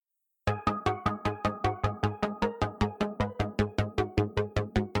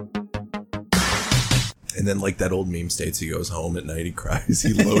And then, like that old meme states, he goes home at night, he cries,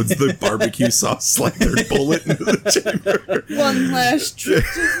 he loads the barbecue sauce slider bullet into the chamber. One last trip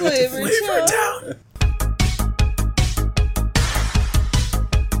to Flavor Town.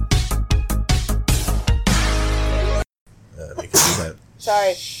 They can do that.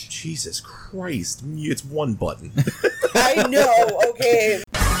 Sorry. Jesus Christ. It's one button. I know, okay.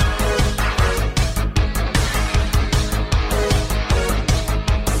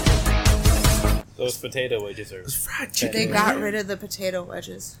 Those potato wedges are... Fried chicken. They got rid of the potato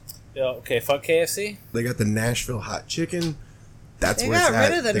wedges. Yeah, okay, fuck KFC. They got the Nashville hot chicken. That's They where it's at. got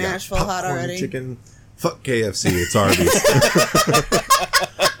rid of the They got Nashville hot popcorn already. Chicken. Fuck KFC. It's Arby's.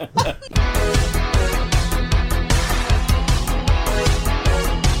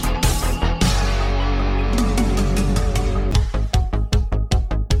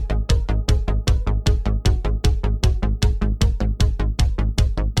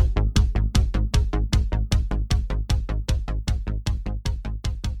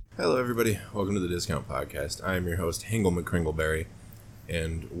 Hello, everybody. Welcome to the Discount Podcast. I am your host, Hingle McCringleberry,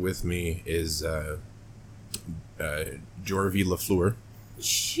 and with me is Jorvie LaFleur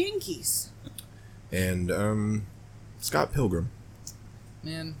Chinkies. and Scott Pilgrim.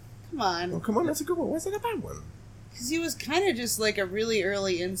 Man. Come on. Oh, come on, that's a good one. Why is that a bad one? Because he was kind of just like a really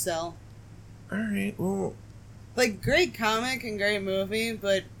early incel. All right, well, Like, great comic and great movie,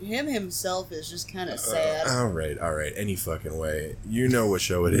 but him himself is just kind of sad. all right. Any fucking way. You know what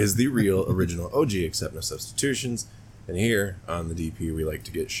show it is. The real, original OG, except no substitutions. And here on the DP, we like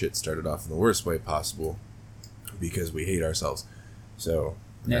to get shit started off in the worst way possible because we hate ourselves. So,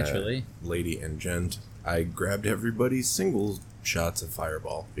 Naturally. Lady and gent, I grabbed everybody's single shots of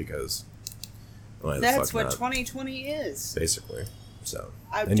Fireball because why the That's fuck what not? 2020 is. Basically. So,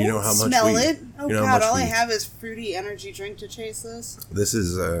 I and don't you know how much smell weed. it. Oh You know how god, much all I weed. have is fruity energy drink to chase this. This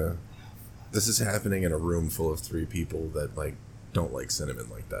is happening in a room full of 3 people that like don't like cinnamon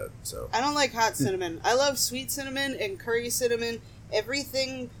like that. So I don't like hot cinnamon. I love sweet cinnamon and curry cinnamon,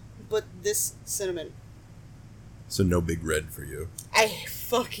 everything but this cinnamon. so no Big Red for you. I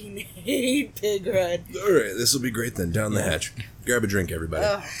fucking hate Big Red. All right, this will be great then. Down the hatch. Grab a drink, everybody.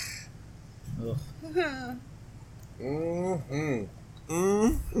 Ugh. Ugh. Mm-hmm.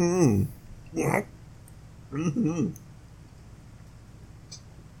 Mm-hmm. Mm-hmm.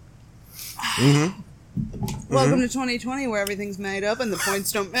 Mm-hmm. Welcome to 2020 where everything's made up and the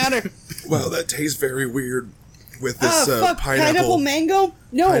points don't matter. Wow, that tastes very weird with this Fuck, pineapple mango?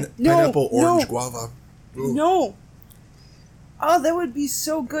 No, no, pineapple orange no, guava. Ooh. no. Oh, that would be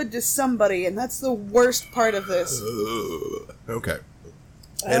so good to somebody, and that's the worst part of this. Okay.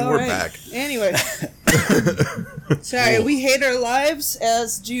 And All we're right. back. Anyway. Sorry, we hate our lives,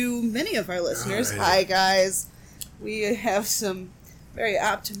 as do many of our listeners. All right. Hi, guys. We have some very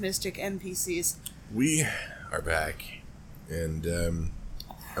optimistic NPCs. We are back. And I'm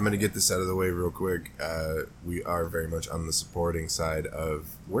going to get this out of the way real quick. We are very much on the supporting side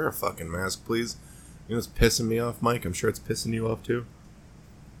of wear a fucking mask, please. You know what's pissing me off, Mike? I'm sure it's pissing you off, too.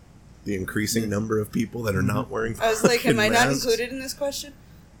 The increasing number of people that are not wearing I was like, am I not masks. included in this question?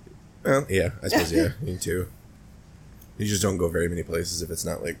 Well, yeah, I suppose, yeah. Me too. You just don't go very many places if it's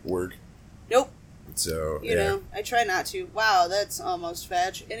not, like, work. Nope. So, You know, I try not to. Wow, that's almost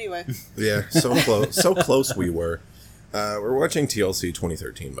fadge. Anyway. Yeah, so close. So close we were. We're watching TLC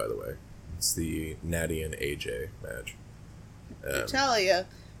 2013, by the way. It's the Natty and AJ match. I tell ya,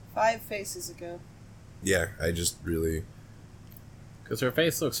 5 faces ago. Yeah, I just really... Because her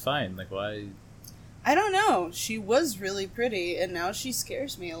face looks fine. Like, why? I don't know. She was really pretty, and now she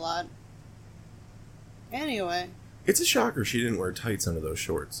scares me a lot. Anyway. It's a shocker she didn't wear tights under those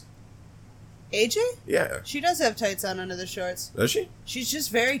shorts. AJ? Yeah. She does have tights on under the shorts. Does she? She's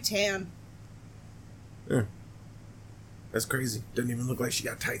just very tan. Yeah. That's crazy. Doesn't even look like she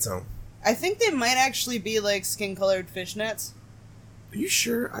got tights on. I think they might actually be like skin-colored fishnets. Are you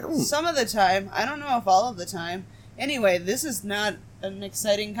sure? I don't... Some of the time. I don't know if all of the time. Anyway, this is not an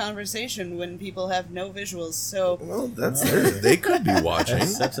exciting conversation when people have no visuals, so... Well, that's they could be watching.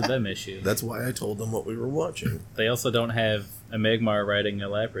 That's a them issue. That's why I told them what we were watching. They also don't have a Magmar riding a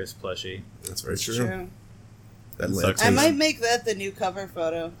Lapras plushie. That's very It's true. true. That Sucks. I lactation- might make that the new cover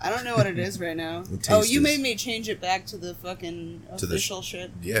photo. I don't know what it is right now. The Oh, taste you is- made me change it back to the fucking To the official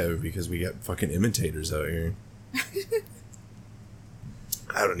shit. Yeah, because we got fucking imitators out here.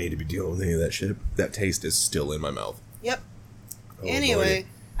 I don't need to be dealing with any of that shit. That taste is still in my mouth. Yep. Oh, Anyway, boy.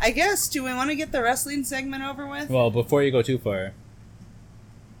 I guess, do we want to get the wrestling segment over with? Well, before you go too far,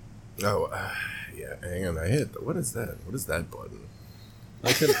 Oh, yeah, hang on. I hit... What is that? What is that button?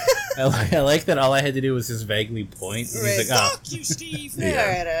 I like that all I had to do was just vaguely point. And Right. he's like, Fuck you, Steve!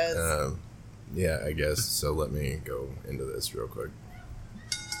 There it is. Yeah, I guess. So let me go into this real quick.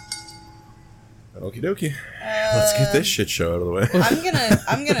 Okie dokie. Let's get this shit show out of the way.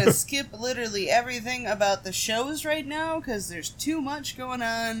 I'm gonna skip literally everything about the shows right now because there's too much going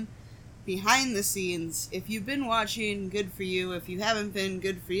on behind the scenes. If you've been watching, good for you. If you haven't been,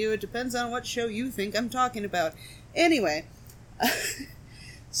 good for you. It depends on what show you think I'm talking about. Anyway,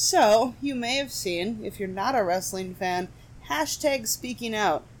 so you may have seen, if you're not a wrestling fan, hashtag speaking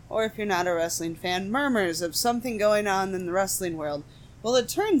out, or if you're not a wrestling fan, murmurs of something going on in the wrestling world. Well, it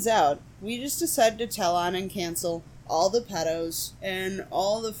turns out we just decided to tell on and cancel all the pedos and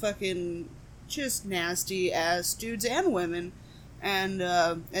all the fucking just nasty ass dudes and women, and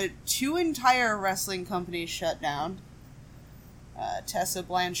 2 entire wrestling companies shut down. Tessa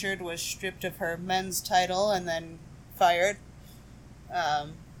Blanchard was stripped of her men's title and then fired.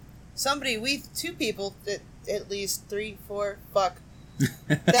 Two people, at least 3, 4,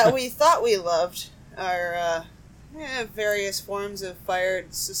 that we thought we loved are various forms of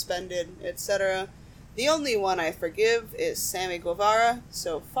fired, suspended, etc. The only one I forgive is Sammy Guevara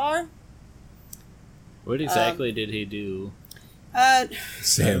so far. What exactly did he do?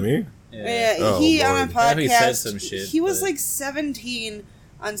 Sammy? Yeah, he on a podcast. He said some shit. He was like 17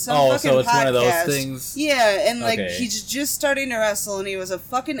 on some fucking podcast. So it's one of those things? Yeah, and like he's just starting to wrestle, and he was a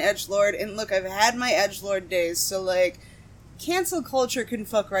fucking edgelord. And look, I've had my edgelord days, so like, cancel culture can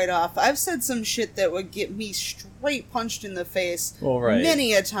fuck right off. I've said some shit that would get me straight punched in the face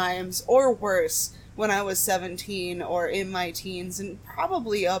many a times, or worse, when I was 17 or in my teens, and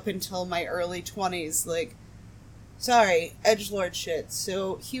probably up until my early 20s. Like, sorry, edgelord shit.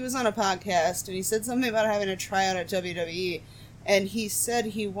 So he was on a podcast, and he said something about having a tryout at WWE, and he said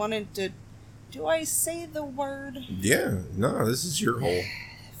he wanted to... Do I say the word? Yeah, no, this is your whole...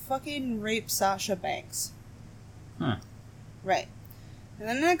 Fucking rape Sasha Banks. Huh. Right. And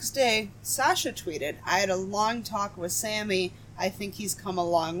the next day, Sasha tweeted, I had a long talk with Sammy. I think he's come a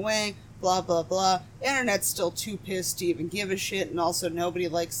long way. Blah, blah, blah. Internet's still too pissed to even give a shit, and also nobody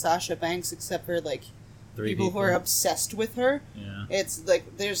likes Sasha Banks except for, like, people who are obsessed with her. Yeah. It's,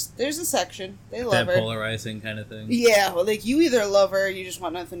 like, there's a section. They love her. That polarizing kind of thing. Yeah, well, like, you either love her or you just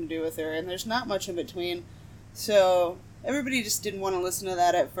want nothing to do with her, and there's not much in between. So, everybody just didn't want to listen to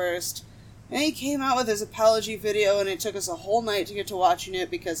that at first. And he came out with his apology video, and it took us a whole night to get to watching it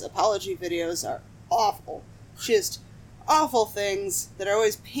because apology videos are awful. Just awful things that are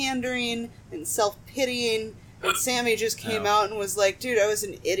always pandering and self-pitying. And Sammy just came out and was like, dude, I was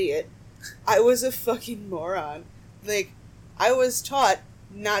an idiot. I was a fucking moron. Like, I was taught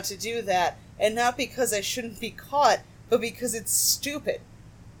not to do that. And not because I shouldn't be caught, but because it's stupid.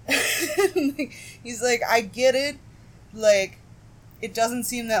 He's like, I get it. Like, it doesn't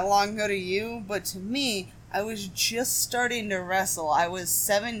seem that long ago to you, but to me, I was just starting to wrestle. I was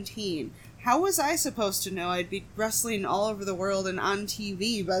 17. How was I supposed to know I'd be wrestling all over the world and on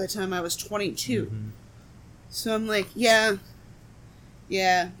TV by the time I was 22? Mm-hmm. So I'm like, yeah,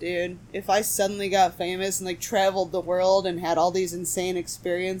 dude. If I suddenly got famous and, like, traveled the world and had all these insane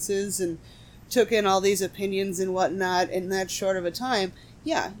experiences and took in all these opinions and whatnot in that short of a time,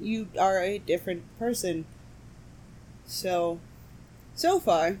 yeah, you are a different person. So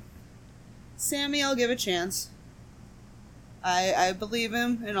far, Sammy, I'll give a chance. I believe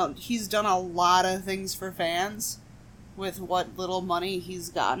him, and he's done a lot of things for fans with what little money he's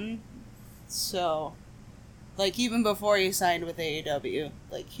gotten. So, like, even before he signed with AEW,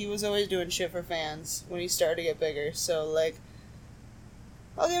 like, he was always doing shit for fans when he started to get bigger. So, like,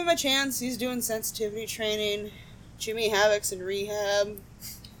 I'll give him a chance. He's doing sensitivity training. Jimmy Havoc's in rehab.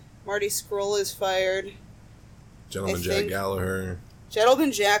 Marty Scurll is fired. Gentleman Jack Gallagher.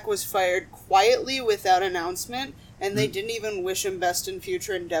 Gentleman Jack was fired quietly without announcement, and they didn't even wish him best in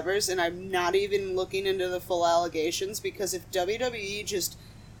future endeavors, and I'm not even looking into the full allegations, because if WWE just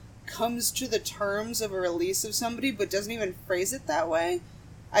comes to the terms of a release of somebody but doesn't even phrase it that way,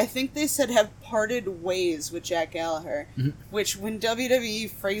 I think they said have parted ways with Jack Gallagher, which when WWE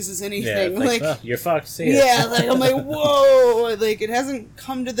phrases anything, like oh, you're fucked, see ya. Yeah, like, I'm like, whoa, like, it hasn't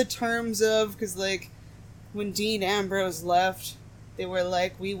come to the terms of, because, like, when Dean Ambrose left, they were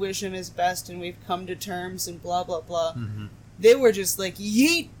like, we wish him his best and we've come to terms and blah, blah, blah. Mm-hmm. They were just like,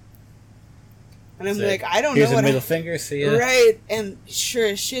 yeet! And I'm like, I don't know what... Here's a middle finger, see ya. Right, and sure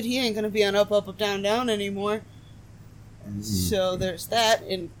as shit, he ain't gonna be on up, up, up, down, down anymore. Mm-hmm. So there's that,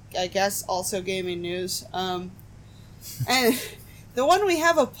 and I guess also gaming news. And the one we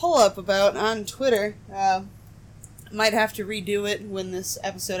have a pull-up about on Twitter, might have to redo it when this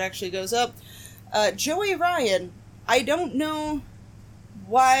episode actually goes up. Joey Ryan, I don't know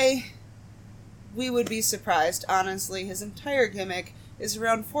why we would be surprised, honestly. His entire gimmick is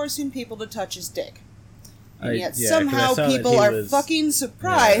around forcing people to touch his dick. And yet 'cause I somehow saw that people he are was- fucking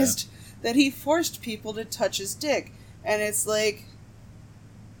surprised that he forced people to touch his dick. And it's like,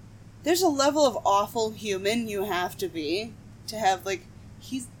 there's a level of awful human you have to be to have, like,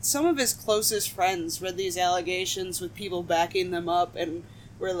 some of his closest friends read these allegations with people backing them up and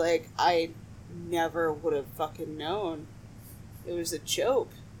were like, I never would have fucking known. It was a joke.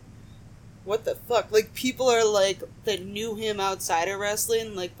 What the fuck? Like, people are like, that knew him outside of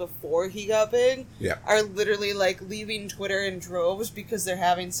wrestling, like, before he got big, are literally, like, leaving Twitter in droves because they're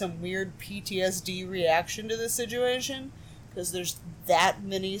having some weird PTSD reaction to the situation. Because there's that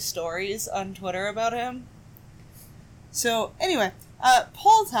many stories on Twitter about him. So, anyway,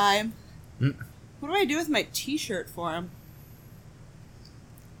 poll time. What do I do with my t-shirt for him?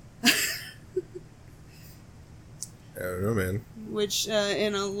 I don't know, man. Which,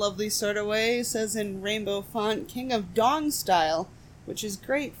 in a lovely sort of way, says in rainbow font, King of Dong style, which is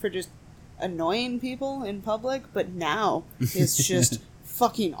great for just annoying people in public, but now it's just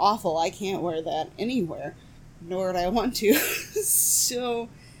fucking awful. I can't wear that anywhere, nor would I want to. So,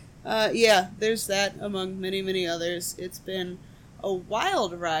 yeah, there's that among many, many others. It's been a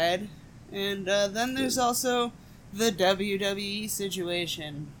wild ride, and then there's also the WWE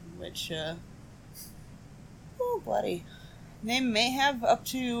situation, which, oh, buddy. They may have up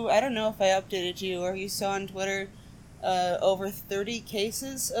to, I don't know if I updated you or you saw on Twitter, over 30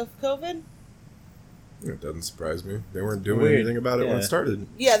 cases of COVID. It doesn't surprise me. They weren't doing anything about it when it started.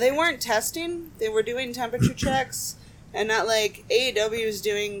 Yeah, they weren't testing. They were doing temperature checks, and not like AEW is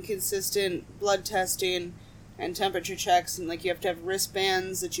doing consistent blood testing and temperature checks, and like you have to have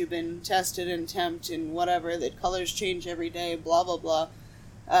wristbands that you've been tested and temped and whatever, that colors change every day, blah, blah, blah.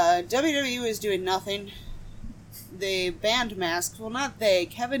 WWE is doing nothing. They banned masks. Well, not they.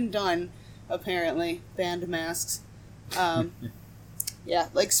 Kevin Dunn, apparently, banned masks. Yeah,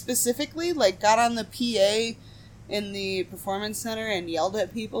 like, specifically, like, got on the PA in the Performance Center and yelled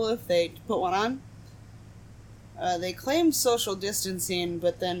at people if they put one on. They claimed social distancing,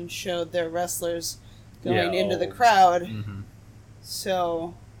 but then showed their wrestlers going into the crowd. Mm-hmm.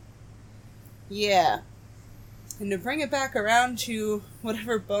 So, yeah. And to bring it back around to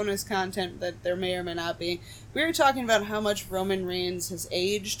whatever bonus content that there may or may not be, we were talking about how much Roman Reigns has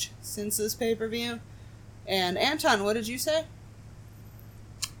aged since this pay-per-view. And Anton, what did you say?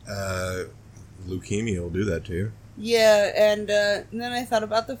 Leukemia will do that to you. Yeah, and then I thought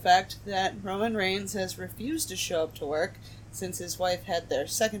about the fact that Roman Reigns has refused to show up to work since his wife had their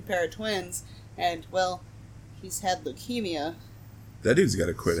second pair of twins, and, well, he's had leukemia. That dude's got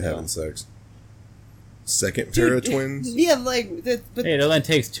to quit having sex. Second pair of twins? Yeah, like... But hey, it only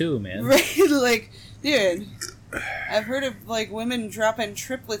takes two, man. Right, like, dude... I've heard of, like, women dropping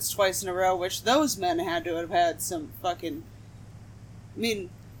triplets twice in a row, which those men had to have had some fucking... I mean,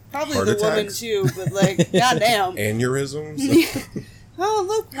 probably Heart the attacks? woman too, but, like, goddamn. Aneurysms? Oh,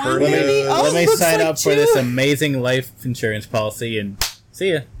 look, one Hernia. lady. Oh, Let me looks sign like up for two. this amazing life insurance policy and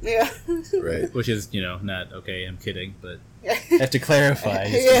see ya. Yeah. Right. Which is, not okay, I'm kidding, but I have to clarify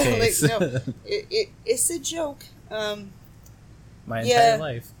just Yeah, in case. like, no, it's a joke. My Yeah. entire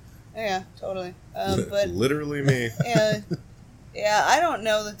life. Yeah, totally. But Literally me. yeah, I don't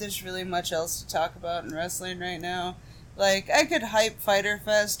know that there's really much else to talk about in wrestling right now. Like, I could hype Fyter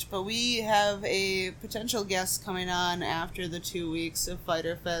Fest, but we have a potential guest coming on after the 2 weeks of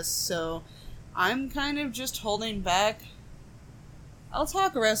Fyter Fest, so I'm kind of just holding back. I'll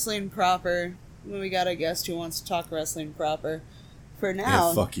talk wrestling proper when we got a guest who wants to talk wrestling proper. For now,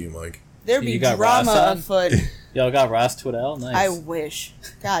 Yeah, fuck you, Mike. there be You got drama Ross on? afoot. Y'all got Ross Twiddell? Nice. I wish.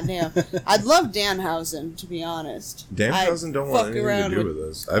 Goddamn. I'd love Danhausen, to be honest. Danhausen don't want fuck anything around to do with- with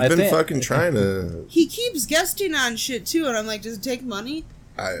this. I I've been think- fucking trying to... He keeps guesting on shit, too, and I'm like, does it take money?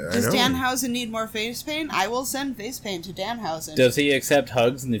 I Does know. Danhausen need more face paint? I will send face paint to Danhausen. Does he accept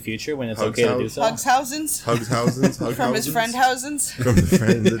hugs in the future when it's Hugs okay to house? do so? Hugshausens? Hugshausens? From his friendhausens? From the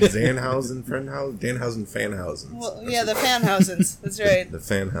friend, the Danhausen friendhouse? Danhausen fanhausens. Well, yeah, the fanhausens. That's right. The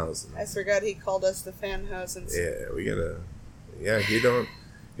fanhausen. I forgot he called us the fanhausens. Yeah, we gotta... Yeah, he don't...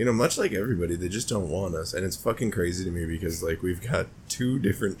 much like everybody, they just don't want us. And it's fucking crazy to me because, like, we've got 2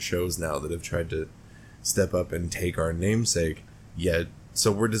 different shows now that have tried to step up and take our namesake, yet... So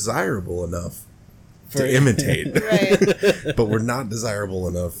we're desirable enough to imitate. Right. But we're not desirable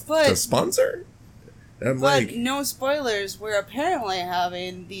enough But- to sponsor? And I'm But like... no spoilers, we're apparently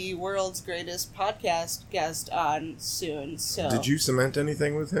having the world's greatest podcast guest on soon, so... Did you cement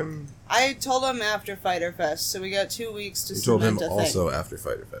anything with him? I told him after Fyter Fest, so we got 2 weeks to You told him cement a also thing. after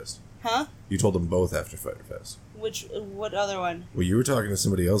Fyter Fest. Huh? You told them both after Fyter Fest. What other one? Well, you were talking to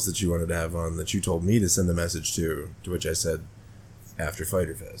somebody else that you wanted to have on that you told me to send the message to which I said, after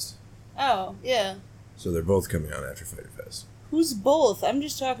Fyter Fest. Oh, yeah. So they're both coming on after Fyter Fest. Who's both? I'm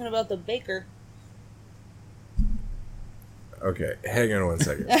just talking about the baker. Okay, hang on one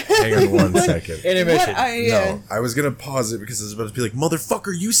second. Hang on one second. Intermission. No, I was gonna pause it because I was about to be like,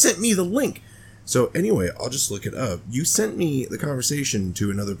 motherfucker, you sent me the link. So anyway, I'll just look it up. You sent me the conversation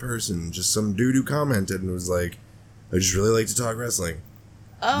to another person, just some dude who commented and was like, I just really like to talk wrestling.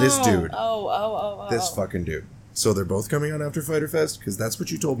 Oh, This dude. Oh. This fucking dude. So they're both coming on after Fyter Fest? Because that's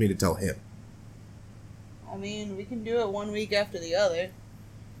what you told me to tell him. I mean, we can do it 1 week after the other.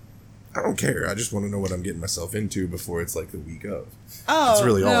 I don't care. I just want to know what I'm getting myself into before it's like the week of. Oh, That's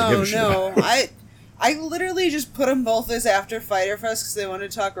really all I give a shit about. I literally just put them both as after Fyter Fest because they want to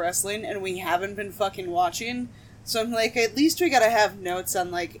talk wrestling, and we haven't been fucking watching. So I'm like, at least we gotta have notes on,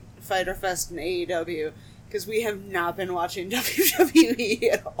 like, Fyter Fest and AEW, because we have not been watching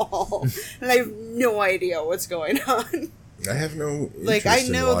WWE at all. And I have no idea what's going on. I have no Like, I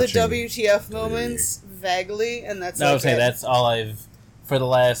know the WTF moments vaguely, and that's No, I would say it. that's all I've... For the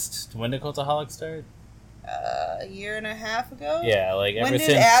last... When did Cultaholic start? A year and a half ago? Yeah, like ever When did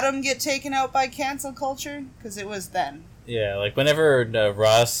since... Adam get taken out by cancel culture? Because it was then. Yeah, like whenever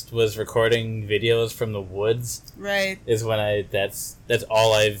Rust was recording videos from the woods... Right. Is when that's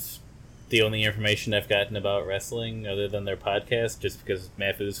all I've... The only information I've gotten about wrestling other than their podcast, just because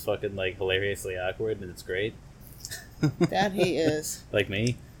Mafu's fucking, like, hilariously awkward and it's great. That he is. Like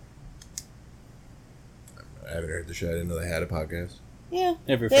me. I haven't heard the show. I didn't know they had a podcast. Yeah.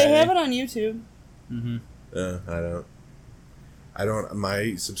 Every They Friday. have it on YouTube. Mm-hmm. I don't.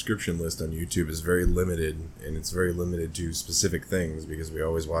 My subscription list on YouTube is very limited, and it's very limited to specific things because we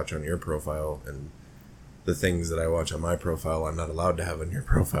always watch on your profile, and the things that I watch on my profile, I'm not allowed to have on your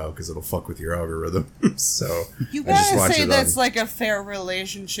profile because it'll fuck with your algorithm. So You I just gotta watch say it that's on, like a fair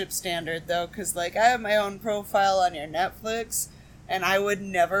relationship standard, though, because, like, I have my own profile on your Netflix, and I would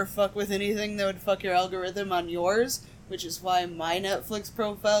never fuck with anything that would fuck your algorithm on yours, which is why my Netflix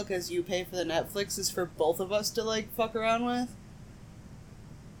profile, because you pay for the Netflix, is for both of us to, like, fuck around with.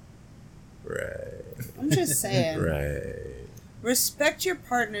 right. I'm just saying. Right. Respect your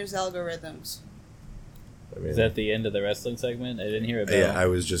partner's algorithms. I mean, Is that the end of the wrestling segment? I didn't hear a bell. yeah, I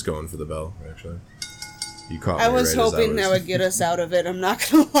was just going for the bell, actually. You caught me I was right as hoping that would get us out of it. I'm not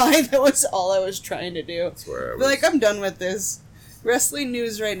gonna lie, that was all I was trying to do. That's where I was. But, like, I'm done with this. Wrestling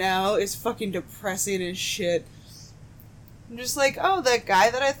news right now is fucking depressing as shit. I'm just like, oh, that guy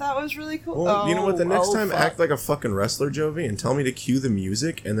that I thought was really cool. Well, you know what? The next oh, time, fuck. act like a fucking wrestler, Jovi, and tell me to cue the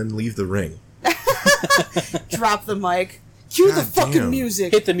music and then leave the ring. Drop the mic. Cue the God fucking damn.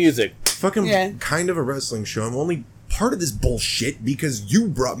 music. Hit the music. Fucking Yeah. kind of a wrestling show. I'm only part of this bullshit because you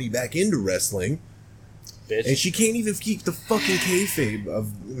brought me back into wrestling. Bitch. And she can't even keep the fucking kayfabe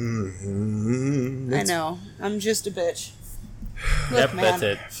of... I know. I'm just a bitch. Look, Yep, man. that's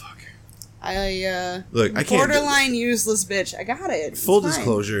it. Fuck. Look, I can't... borderline useless bitch. I got it. It's Full fine.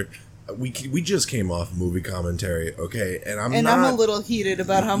 disclosure, we just came off movie commentary, okay? And I'm I'm a little heated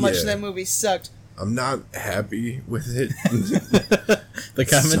about how much Yeah. that movie sucked. I'm not happy with it. The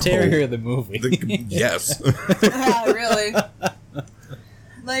commentary So, or the movie? Yes. Really?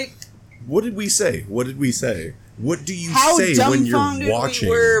 Like, What did we say? What did we say? What do you how say when you're dumbfounded watching?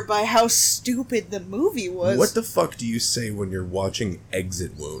 we were by how stupid the movie was. What the fuck do you say when you're watching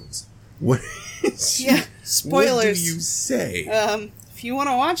Exit Wounds? What? Yeah, spoilers. What do you say? If you want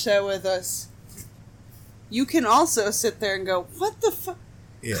to watch that with us, you can also sit there and go, what the fuck?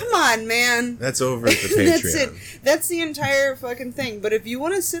 Yeah. Come on, man. That's over at the Patreon. That's it. That's the entire fucking thing. But if you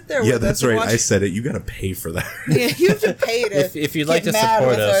want to sit there Yeah, with that's us and right. watch... I said it. You gotta pay for that. Yeah, you have to pay to If you'd like to get mad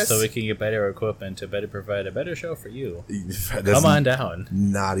support with us so we can get better equipment to better provide a better show for you, That's come on down.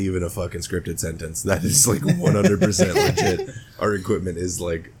 Not even a fucking scripted sentence. That is like 100% legit. Our equipment is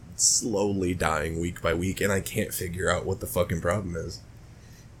like slowly dying week by week, and I can't figure out what the fucking problem is.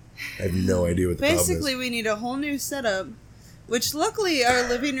 I have no idea what the Basically, problem is. we need a whole new setup. Which, luckily, our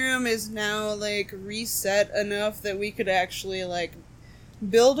living room is now, like, reset enough that we could actually, like,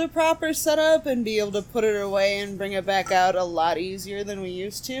 build a proper setup and be able to put it away and bring it back out a lot easier than we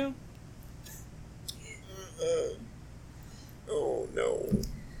used to. Oh no.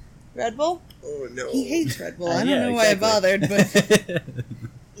 Red Bull? Oh no. He hates Red Bull. I don't Yeah, know why I exactly. bothered,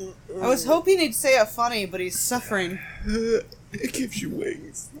 but I was hoping he'd say a funny, but he's suffering. It gives you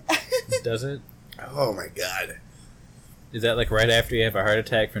wings. Does it? Oh my god. Is that like right after you have a heart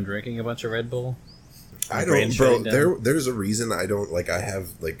attack from drinking a bunch of Red Bull? I Brain don't, bro. shutting down? There's a reason I don't like. I have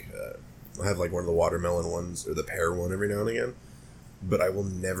like one of the watermelon ones or the pear one every now and again, but I will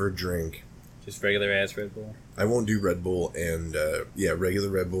never drink. Just regular ass Red Bull? I won't do Red Bull and regular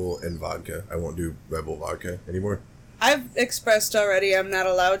Red Bull and vodka. I won't do Red Bull vodka anymore. I've expressed already I'm not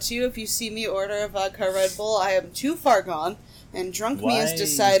allowed to. If you see me order a vodka Red Bull, I am too far gone. And Drunk Me has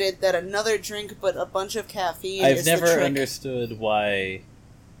decided that another drink but a bunch of caffeine is the trick. I've never understood why...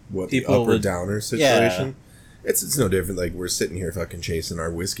 What, people the upper would... downer situation? Yeah. It's no different. Like, we're sitting here fucking chasing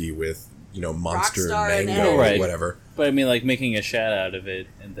our whiskey with, Monster Rockstar Mango and or whatever. But I mean, like, making a shot out of it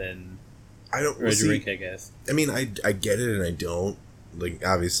and then... Or a drink, I guess. I mean, I get it and I don't. Like,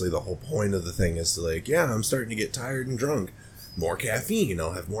 obviously the whole point of the thing is to, like, yeah, I'm starting to get tired and drunk. More caffeine,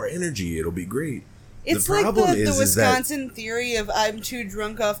 I'll have more energy, it'll be great. It's like the Wisconsin theory of I'm too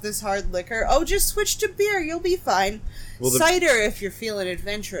drunk off this hard liquor. Oh, just switch to beer, you'll be fine. Well, cider if you're feeling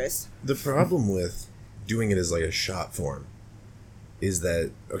adventurous. The problem with doing it as like a shot form is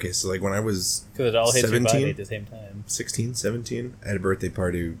that, okay, so like when I was 'cause it all hits your body at the same time. 16, 17, I had a birthday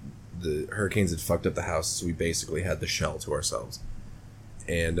party. The hurricanes had fucked up the house, so we basically had the shell to ourselves.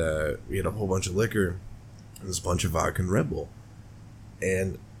 And we had a whole bunch of liquor and this bunch of vodka and Red Bull.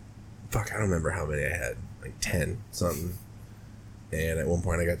 And fuck, I don't remember how many I had. Like 10, something. And at one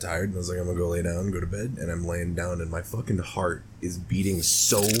point I got tired and I was like, I'm gonna go lay down and go to bed. And I'm laying down and my fucking heart is beating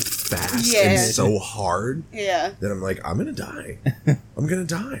so fast and so hard that I'm like, I'm gonna die. I'm gonna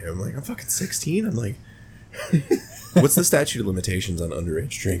die. I'm like, I'm fucking 16. I'm like, what's the statute of limitations on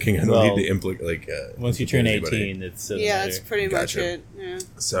underage drinking? I don't need to implicate, once you turn 18, it's... that's pretty much it. Yeah.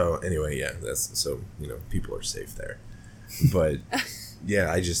 So, anyway, people are safe there. But...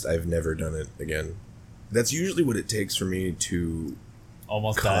 Yeah, I've never done it again. That's usually what it takes for me to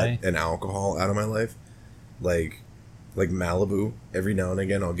almost cut die an alcohol out of my life. Like Malibu, every now and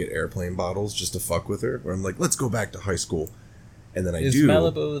again I'll get airplane bottles just to fuck with her. Where I'm like, let's go back to high school. And then Is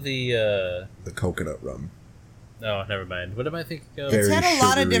Malibu the coconut rum. No, never mind. What am I thinking of? It's had a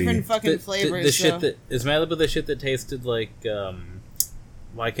lot of different fucking flavors. The shit that... Is Malibu the shit that tasted like...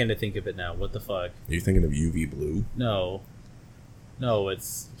 why can't I think of it now? What the fuck? Are you thinking of UV Blue? No,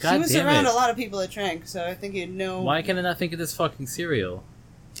 it's... God, he was around a lot of people that drank, so I think you'd know... Why can I not think of this fucking cereal?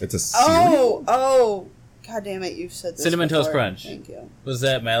 It's a cereal? Oh! God damn it, you've said this Cinnamon before. Toast Crunch. Thank you. Was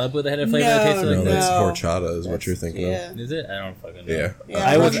that Malibu that had a flavor that tasted like that? that? No, that's horchata is what you're thinking of. Is it? I don't fucking know.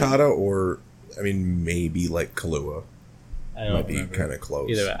 Yeah. Horchata or, maybe like Kahlua. I don't Might be kind of close.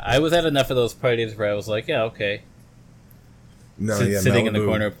 Either way, I was at enough of those parties where I was like, yeah, okay. Sitting in the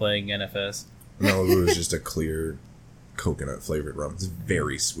corner playing NFS. Malibu is just a clear... coconut flavored rum. It's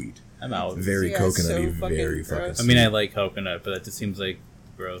very sweet. I'm out. Very coconutty, very fucking sweet. I mean, I like coconut, but that just seems like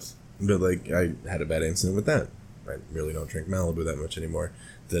gross. But like, I had a bad incident with that. I really don't drink Malibu that much anymore.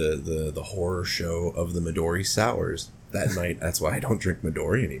 The horror show of the Midori sours that night. That's why I don't drink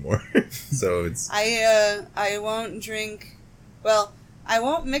Midori anymore. So it's I won't drink. Well, I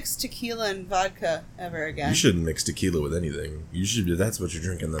won't mix tequila and vodka ever again. You shouldn't mix tequila with anything. You should. That's what you're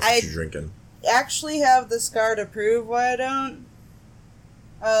drinking. That's what you're drinking. Actually have the scar to prove why I don't.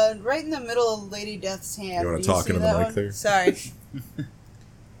 Right in the middle of Lady Death's hand. You want to talk into the mic there? Sorry.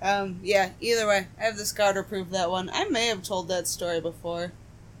 Yeah, either way, I have the scar to prove that one. I may have told that story before.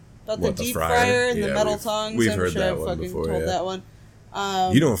 About the deep fryer and the metal tongs. We've heard that one before, told that one.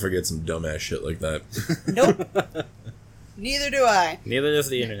 You don't forget some dumbass shit like that. Nope. Neither do I. Neither does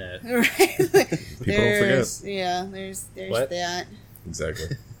the internet. Right? People don't forget. Yeah, there's what? that.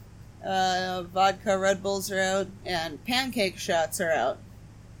 Exactly. Vodka Red Bulls are out, and pancake shots are out.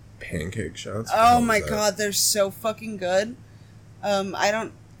 Pancake shots? Oh my god, they're so fucking good. I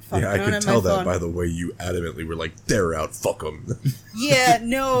don't... I could tell that by the way you adamantly were like, they're out, fuck them. Yeah,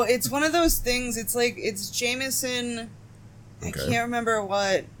 no, it's one of those things, it's Jameson, okay. I can't remember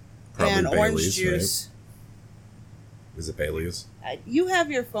what, Probably and Bailey's, orange juice. Right? Is it Bailey's? You have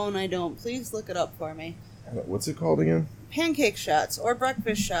your phone, I don't. Please look it up for me. What's it called again? Pancake shots, or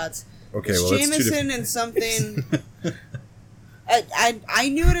breakfast shots. Okay, it's well, Jameson and something... I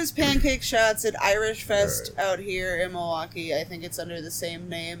knew it as Pancake Shots at Irish Fest out here in Milwaukee. I think it's under the same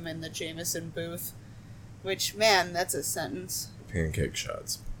name in the Jameson booth. Which, man, that's a sentence. Pancake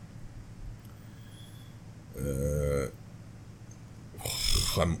Shots.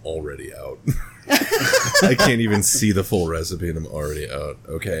 I'm already out. I can't even see the full recipe and I'm already out.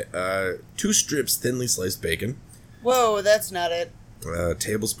 Okay, 2 strips thinly sliced bacon. Whoa, that's not it.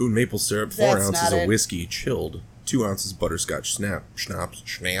 Tablespoon maple syrup, 4 ounces of whiskey, chilled. 2 ounces butterscotch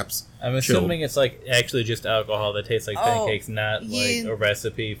schnapps. I'm assuming it's like actually just alcohol that tastes like pancakes, not like a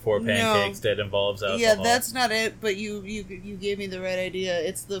recipe for pancakes that involves alcohol. Yeah, that's not it, but you gave me the right idea.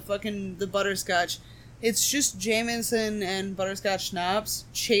 It's the butterscotch. It's just Jameson and butterscotch schnapps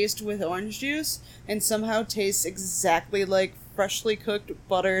chased with orange juice and somehow tastes exactly like freshly cooked,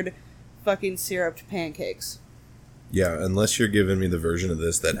 buttered, fucking syruped pancakes. Yeah, unless you're giving me the version of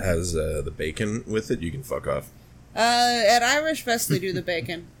this that has the bacon with it, you can fuck off. At Irish Fest, they do the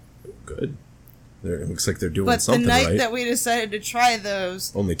bacon. Good. It looks like they're doing But the something night right. that we decided to try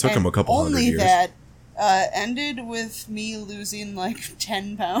those... Only took them a couple hundred only years. that ended with me losing, like,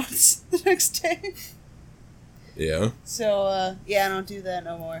 10 pounds the next day. Yeah. So, yeah, I don't do that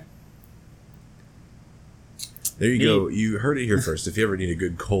no more. There you go. You heard it here first. If you ever need a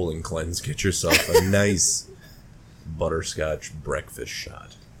good colon cleanse, get yourself a nice butterscotch breakfast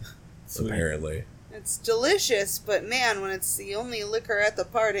shot. Sweet. Apparently. It's delicious, but man, when it's the only liquor at the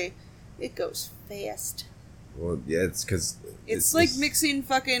party, it goes fast. Well, yeah, it's because... It's like mixing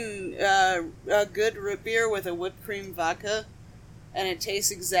fucking a good root beer with a whipped cream vodka, and it tastes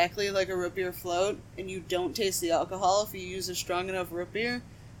exactly like a root beer float, and you don't taste the alcohol if you use a strong enough root beer.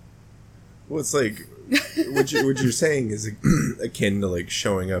 Well, it's like... what you're saying is akin to, like,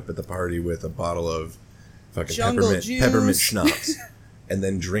 showing up at the party with a bottle of fucking peppermint schnapps. And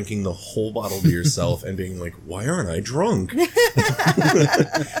then drinking the whole bottle to yourself and being like, why aren't I drunk?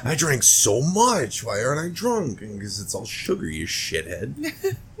 I drank so much. Why aren't I drunk? Because it's all sugar, you shithead.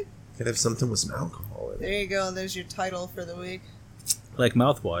 Could have something with some alcohol in it. There you go. There's your title for the week. Like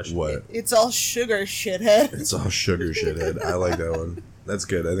mouthwash. What? It's all sugar, shithead. It's all sugar, shithead. I like that one. That's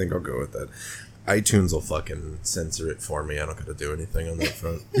good. I think I'll go with that. iTunes will fucking censor it for me. I don't got to do anything on that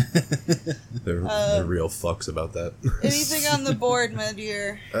front. They're real fucks about that. Anything on the board, my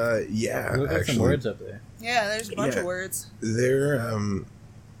dear? Yeah, Look at actually. some words up there. Yeah, there's a bunch of words. They're,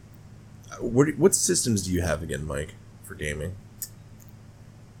 what systems do you have again, Mike, for gaming?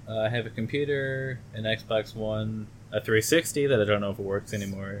 I have a computer, an Xbox One, a 360 that I don't know if it works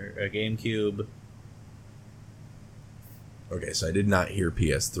anymore, a GameCube. Okay, so I did not hear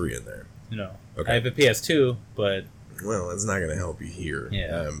PS3 in there. No. Okay. I have a PS2, but... Well, that's not going to help you here.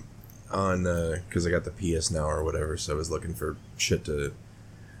 Yeah. Because I got the PS Now or whatever, so I was looking for shit to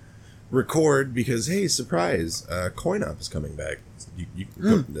record because, hey, surprise, Coin Op is coming back.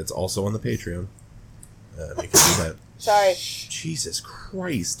 That's also on the Patreon. They can do that. Sorry. Jesus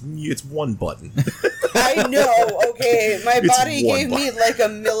Christ. It's one button. I know, okay. My It's body one gave me like a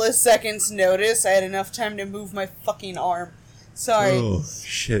millisecond's notice. I had enough time to move my fucking arm. Sorry. Oh,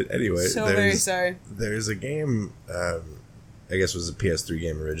 shit. Anyway, So very sorry. There's a game, I guess it was a PS3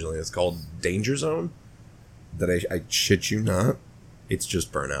 game originally. It's called Danger Zone. That I shit you not, it's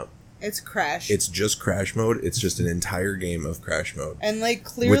just Burnout. It's Crash. It's just Crash mode. It's just an entire game of Crash mode. And like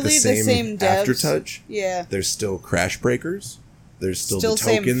clearly With the same devs. aftertouch. Yeah. There's still Crash Breakers. There's still the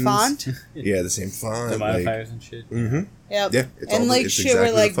same tokens. font. Yeah, the same font. The modifiers and shit. Mm-hmm. Yep. Yeah. It's And all like it's shit exactly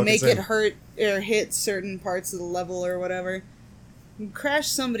where like the fucking make same. it hurt or hit certain parts of the level or whatever. You crash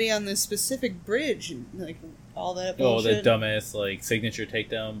somebody on this specific bridge and like all that Oh, bullshit. the dumbass, like, signature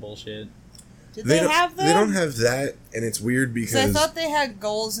takedown bullshit. Did they have that? They don't have that, and it's weird because I thought they had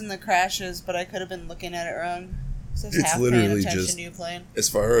goals in the crashes, but I could have been looking at it wrong. So I was It's half literally paying attention just- to you playing. as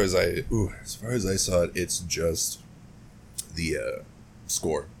far as I saw it, it's just the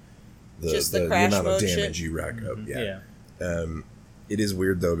score, Just the crash amount of mode damage shit? you rack up. Yeah. It is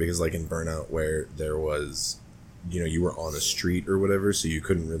weird though because like in Burnout where there was, you were on a street or whatever, so you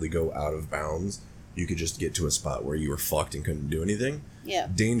couldn't really go out of bounds. You could just get to a spot where you were fucked and couldn't do anything. Yeah.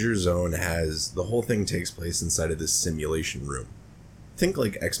 Danger Zone has the whole thing takes place inside of this simulation room. Think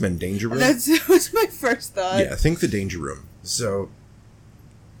like X-Men Danger Room. That was my first thought. Yeah, think the Danger Room. So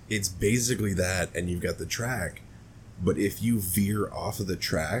it's basically that, and you've got the track. But if you veer off of the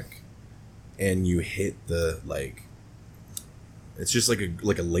track and you hit the it's just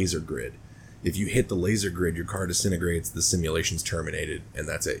like a laser grid. If you hit the laser grid, your car disintegrates, the simulation's terminated, and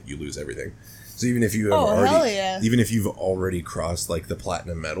that's it. You lose everything. So even if you have hell yeah. even if you've already crossed like the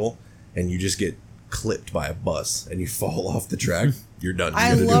platinum medal and you just get clipped by a bus and you fall off the track, you're done. You I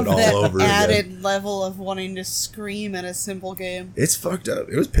gotta love do it all that over added again. level of wanting to scream at a simple game. It's fucked up.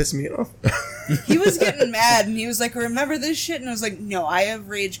 It was pissing me off. He was getting mad, and he was like, remember this shit? And I was like, no, I have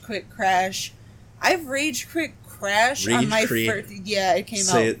Rage Quit Crash. I've Rage Quit Crash on Rage my Quit. first... Yeah, it came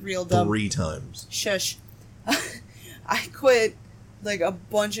Say out it real dumb. 3 times. Shush. I quit, like, a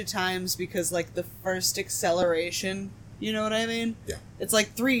bunch of times because, like, the first acceleration, you know what I mean? Yeah. It's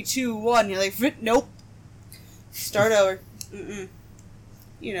like 3, 2, 1. You're like, nope. Start over. Mm-mm.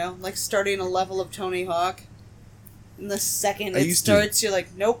 Like starting a level of Tony Hawk. And the second it starts, you're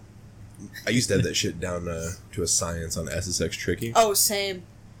like, nope. I used to have that shit down to a science on SSX Tricky. Oh, same.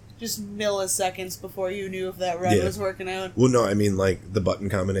 Just milliseconds before you knew if that run Yeah. was working out. Well, no, I mean, like, the button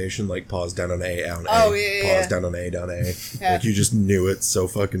combination, like, pause down on A, down A. Oh, yeah. Pause down on A, down A. Yeah. Like, you just knew it so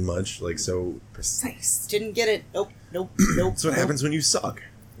fucking much. Like, so precise. Didn't get it. Nope. That's what happens when you suck.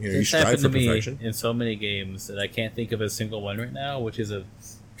 You This strive happened for to me perfection. in so many games that I can't think of a single one right now, which is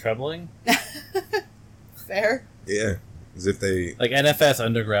troubling. Fair. Yeah, as if they Like NFS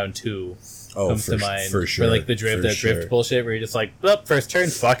Underground 2 comes to mind. for sure. For like the drift bullshit where you're just like, well, first turn,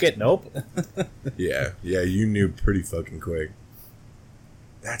 fuck it, nope. Yeah, you knew pretty fucking quick.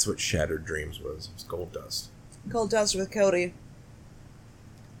 That's what Shattered Dreams was. It was Gold Dust. Gold Dust with Cody.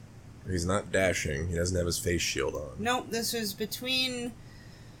 He's not dashing. He doesn't have his face shield on. Nope, this was between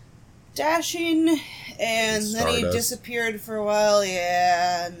dashing and then he Stardust. disappeared for a while,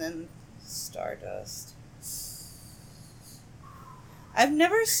 yeah, and then Stardust. I've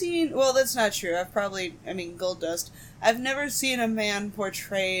never seen... Well, that's not true. Gold Dust. I've never seen a man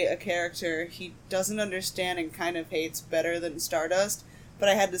portray a character he doesn't understand and kind of hates better than Stardust, but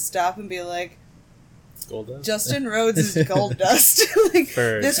I had to stop and be like, Gold Dust? Justin Rhodes is Gold Dust. Like,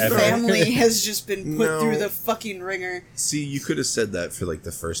 this Forever. family has just been put No. through the fucking ringer. See, you could have said that for like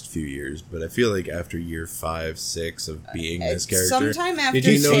the first few years, but I feel like after year 5, 6 of being this character, Sometime after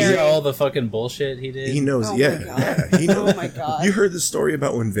Did you see Terry... all the fucking bullshit he did? he knows. Oh my yeah, God. yeah, he knows. Oh my God. You heard the story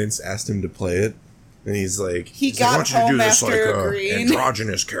about when Vince asked him to play it, and he's like, He got "I want you to home do this after like agreeing."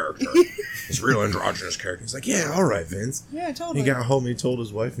 androgynous character, this real androgynous character." He's like, "Yeah, all right, Vince." Yeah, totally. He got home, and he told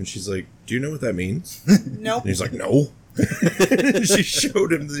his wife, and she's like, "Do you know what that means?" Nope. And he's like, "No." She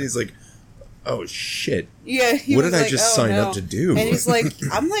showed him, and he's like, "Oh shit! Yeah, he What was did I like, just "Oh, sign no." up to do?" And he's like,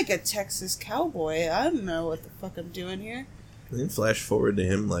 I'm like a Texas cowboy. I don't know what the fuck I'm doing here. And then flash forward to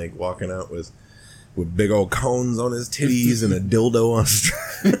him like walking out with big old cones on his titties and a dildo on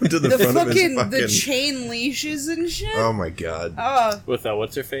to the front of his fucking... The chain leashes and shit. Oh my god. Oh, With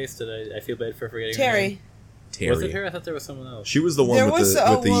what's her face? Did I feel bad for forgetting her name? Terry. Terry. Was it her? I thought there was someone else. She was the one There with was- the,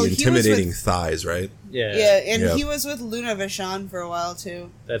 oh, with the well, he was intimidating with- thighs, right? Yeah. Yeah, and Yep. he was with Luna Vachon for a while too.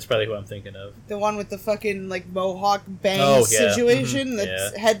 That's probably who I'm thinking of. The one with the fucking like mohawk bang Oh, yeah. situation Mhm.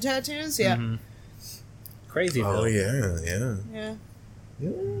 that's Yeah. head tattoos. Yeah, Mhm. Crazy. Oh yeah. yeah. Yeah.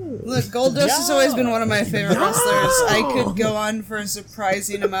 Look, Gold Dust has always been one of my favorite wrestlers. I could go on for a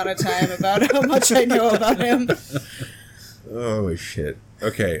surprising amount of time about how much I know about him. Oh shit.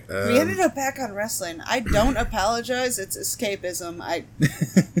 Okay. We ended up back on wrestling. I don't apologize. It's escapism.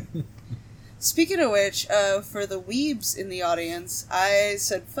 Speaking of which, for the weebs in the audience, I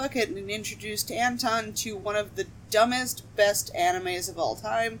said fuck it and introduced Anton to one of the dumbest, best animes of all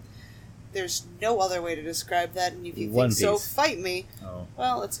time. There's no other way to describe that, and if you One think so, Piece. fight me. Oh.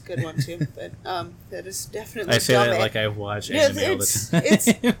 Well, it's a good one too, but that is definitely I say dumb. that like I watch Yeah, anime all it's the time. it's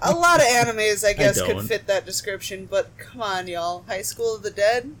a lot of animes, I guess, could don't. fit that description. But come on, y'all, High School of the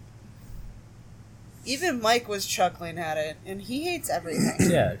Dead. Even Mike was chuckling at it, and he hates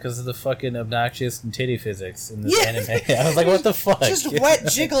everything. Yeah, because of the fucking obnoxious titty physics in this Yeah. anime. I was like, what the fuck? Just wet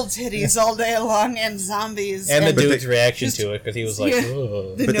jiggle titties all day long, and zombies, And the But dude's they- reaction just- to it, because he was like, yeah.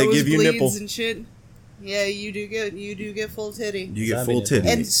 ugh. the But they give you nosebleeds nipple. and shit. Yeah, you do get full titty. You get Zombie full nipple. titty.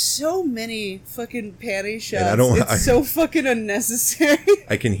 And so many fucking panty shots. I don't- it's so fucking unnecessary.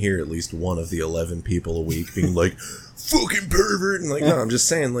 I can hear at least one of the 11 people a week being like, "Fucking pervert!" And like, no, I'm just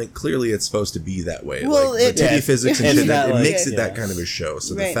saying, like, clearly it's supposed to be that way. Well, like, it- the titty yeah, physics and it's shit, not it like- makes it that yeah. kind of a show.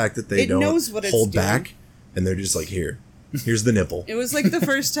 So the Right. fact that they It don't knows what it's hold doing. back and they're just like, here's the nipple. It was like the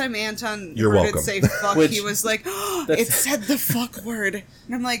first time Anton You're heard welcome. it say fuck, Which- he was like, oh, That's- it said the fuck word.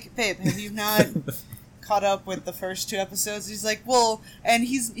 And I'm like, babe, have you not caught up with the first 2 episodes? He's like, well, and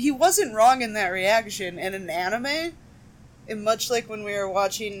he wasn't wrong in that reaction. And in anime, and much like when we were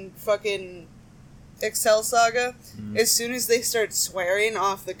watching fucking Excel Saga, as soon as they start swearing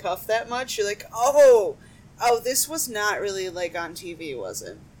off the cuff that much, you're like, oh, this was not really like on TV, was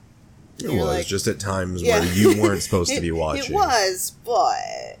it? It You're was like- just at times Yeah. where you weren't supposed to be watching. It was,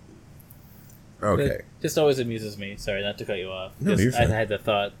 but... Okay. It just always amuses me. Sorry, not to cut you off. No, Just- you're fine. I had the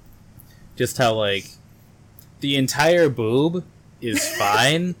thought, just how, like, the entire boob is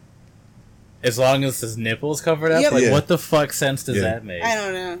fine as long as his nipple's covered up. Yep. Like, Yeah. what the fuck sense does Yeah. that make? I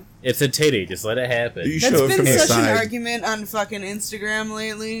don't know. It's a titty. Just let it happen. You That's show it been from the such side. an argument on fucking Instagram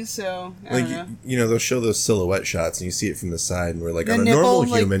lately, so I Like, don't know. you know, they'll show those silhouette shots and you see it from the side, and we're like, The on a nipple, normal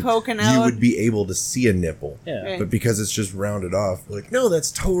like, human, poking you out. would be able to see a nipple. Yeah. Right. But because it's just rounded off, we're like, no,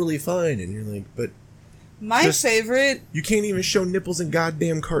 that's totally fine. And you're like, but My just- favorite, you can't even show nipples in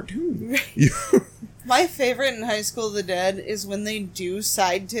goddamn cartoons. You- my favorite in High School of the Dead is when they do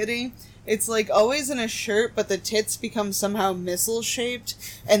side titty. It's like always in a shirt, but the tits become somehow missile shaped,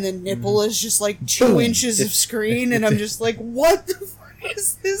 and the nipple is just like 2 inches of screen, and I'm just like, what the fuck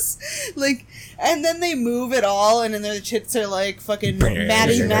is this? Like, and then they move it all, and then their tits are like fucking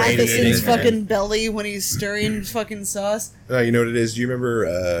Matty Matheson's fucking belly when he's stirring fucking sauce. You know what it is? Do you remember?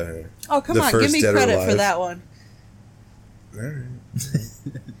 Oh, come The on, give first me Dead or credit for Alive? that one. All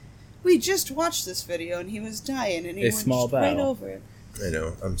right. We just watched this video and he was dying and he A went small just right bow. over it. I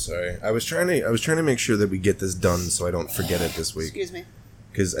know. I'm sorry. I was trying to make sure that we get this done so I don't forget it this week. Excuse me.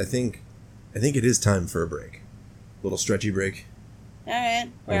 Because I think it is time for a break. Little stretchy break. All right,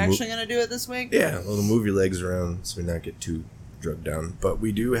 we're actually gonna do it this week. Yeah, a little move your legs around so we not get too drugged down. But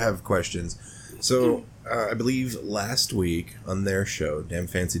we do have questions. So I believe last week on their show, Damn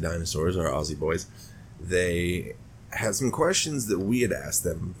Fancy Dinosaurs, our Aussie boys, they had some questions that we had asked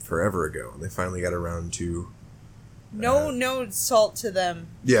them forever ago, and they finally got around to. No salt to them.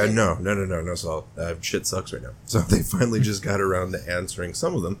 Yeah, no salt. Shit sucks right now. So they finally just got around to answering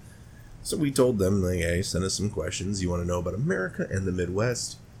some of them. So we told them, like, hey, send us some questions. You want to know about America and the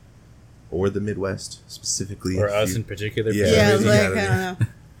Midwest, or the Midwest specifically, or us in particular. Yeah, really, like I don't know.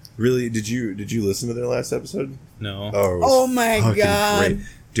 Really, did you listen to their last episode? No. Oh my god, great.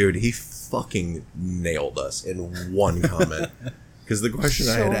 Dude, he fucking nailed us in one comment. Because the question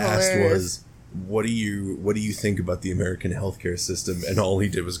I had asked was, what do you think about the American healthcare system? And all he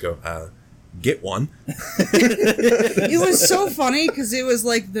did was go, get one. It was so funny because it was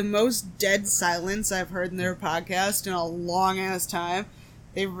like the most dead silence I've heard in their podcast in a long ass time.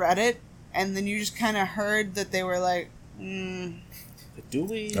 They read it, and then you just kind of heard that they were like, I'm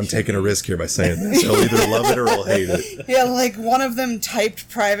taking a risk here by saying this. He'll either love it or he'll hate it. Yeah, like one of them typed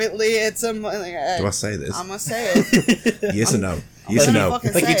privately at some. Like, do I say this? I'm gonna say it. Yes or no? Yes or no?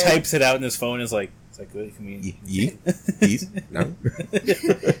 Like he types it out in his phone. Is like, is that good? Can we? Yes? No?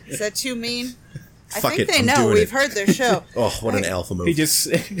 Is that too mean? Fuck I think it, they I'm know. doing We've it. heard their show. Oh, what an alpha move. He just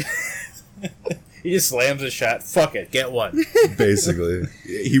slams a shot. Fuck it, get one. Basically,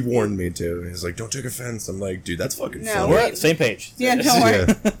 he warned me too. He's like, "Don't take offense." I'm like, "Dude, that's fucking No, funny." We're on the same page. Yeah, don't worry.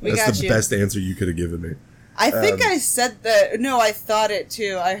 Yeah, We that's got the you. best answer you could have given me. I think I said that. No, I thought it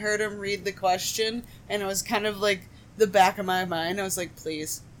too. I heard him read the question, and it was kind of like the back of my mind. I was like,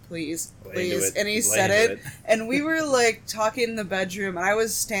 please. And he said it. And we were like talking in the bedroom, and I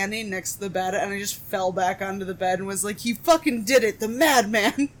was standing next to the bed, and I just fell back onto the bed and was like, "You fucking did it, the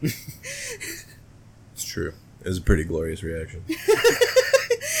madman." It's true. It was a pretty glorious reaction.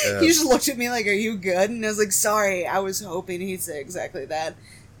 He just looked at me like, "Are you good?" And I was like, "Sorry, I was hoping he'd say exactly that."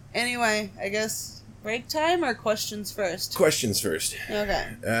 Anyway, I guess break time or questions first? Questions first.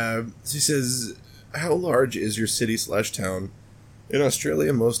 Okay. So he says, how large is your city/town? In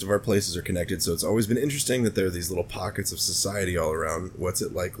Australia, most of our places are connected, so it's always been interesting that there are these little pockets of society all around. What's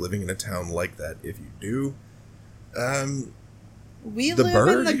it like living in a town like that, if you do? We the live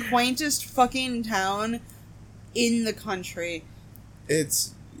bird? in the quaintest fucking town in the country.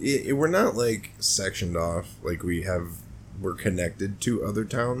 We're not, like, sectioned off. Like, we're connected to other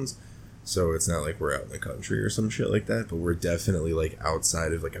towns, so it's not like we're out in the country or some shit like that, but we're definitely, like,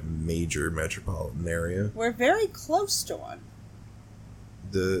 outside of, like, a major metropolitan area. We're very close to one.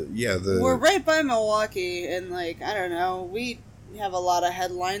 We're right by Milwaukee, and like, I don't know, we have a lot of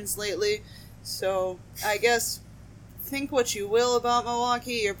headlines lately, so I guess think what you will about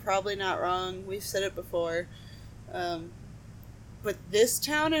Milwaukee, you're probably not wrong. We've said it before. But this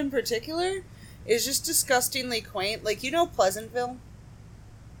town in particular is just disgustingly quaint. Like, you know Pleasantville?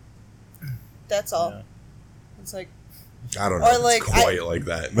 That's all. Yeah. It's like, I don't know. Or, like, it's quite like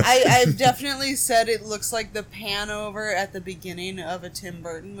that. I've definitely said it looks like the pan over at the beginning of a Tim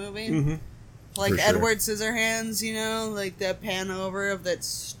Burton movie. Mm-hmm. Like For sure. Edward Scissorhands, you know? Like that pan over of that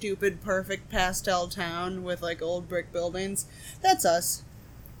stupid, perfect pastel town with, like, old brick buildings. That's us.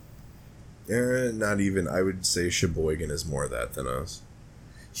 Not even. I would say Sheboygan is more that than us.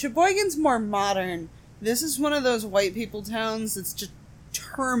 Sheboygan's more modern. This is one of those white people towns that's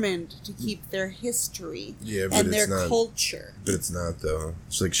determined to keep their history and their culture. But it's not, though.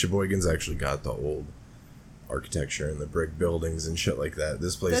 It's like Sheboygan's actually got the old architecture and the brick buildings and shit like that.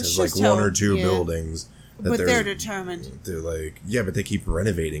 This place has like one or two buildings. But they're determined. They're like, yeah, but they keep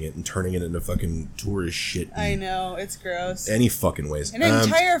renovating it and turning it into fucking tourist shit. I know, it's gross. Any fucking ways. An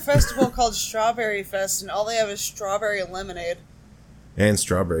entire festival called Strawberry Fest, and all they have is strawberry lemonade. And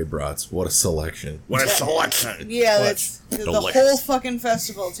strawberry brats. What a selection. What a selection. Yeah, that's the whole fucking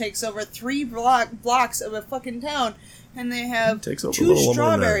festival takes over 3 blocks of a fucking town, and they have takes over 2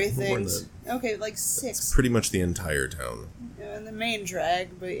 strawberry things. Okay, like 6. It's pretty much the entire town. Yeah, and the main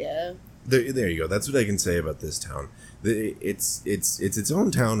drag, but yeah. There you go. That's what I can say about this town. It's its own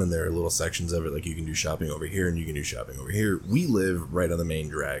town, and there are little sections of it, like you can do shopping over here and you can do shopping over here. We live right on the main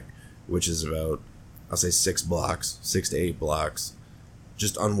drag, which is about, I'll say 6 to 8 blocks,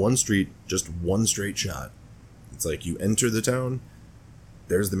 just on one street, just one straight shot. It's like you enter the town,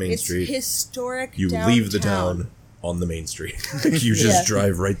 there's the main street. It's historic. You leave the town on the main street. You just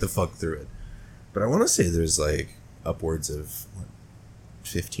drive right the fuck through it. But I want to say there's like upwards of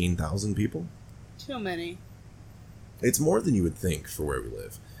 15,000 people. Too many. It's more than you would think for where we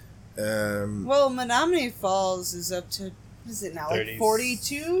live. Well, Menominee Falls is up to, what is it now, 30s. like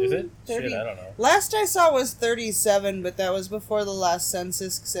 42? Is it? 30? Shit, I don't know. Last I saw was 37, but that was before the last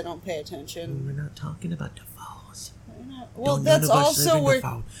census because I don't pay attention. We're not talking about the falls. Well, that's also where...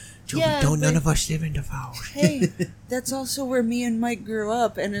 Yeah, none of us live in the falls. Hey, that's also where me and Mike grew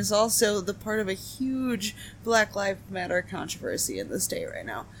up, and is also the part of a huge Black Lives Matter controversy in the state right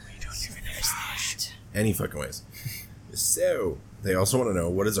now. We don't even know that. Any fucking ways. So, they also want to know,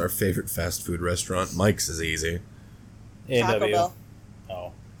 what is our favorite fast food restaurant? Mike's is easy. Taco A&W. Bell.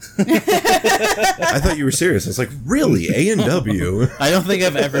 Oh. I thought you were serious. I was like, really? A&W? I don't think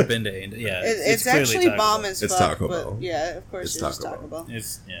I've ever been to A&W. Yeah, It's clearly actually Taco bomb Bell. as It's fuck. Taco but Bell. yeah, of course It's it's Taco Taco Bell. Bell.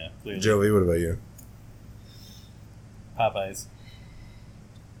 It's, yeah, clearly. Joey, what about you? Popeyes.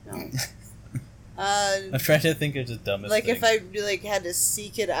 No. I'm trying to think of the dumbest Like thing. if I like had to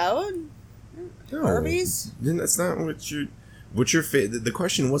seek it out, No. Arby's. Then that's not what you... What's your the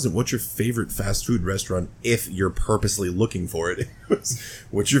question wasn't what's your favorite fast food restaurant if you're purposely looking for it. It was,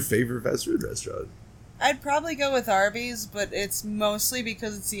 what's your favorite fast food restaurant? I'd probably go with Arby's, but it's mostly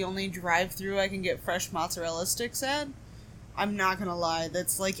because it's the only drive-through I can get fresh mozzarella sticks at. I'm not gonna lie,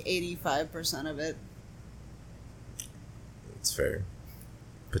 that's like 85% of it. It's fair.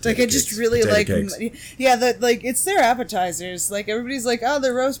 Like I just really like, yeah, that like it's their appetizers. Like everybody's like, oh,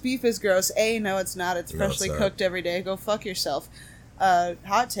 the roast beef is gross. A, no, it's not. It's freshly cooked every day. Go fuck yourself.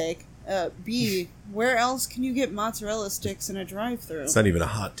 Hot take. B, where else can you get mozzarella sticks in a drive-thru? It's not even a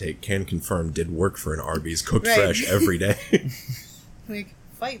hot take. Can confirm did work for an Arby's, cooked Right. fresh every day. Like,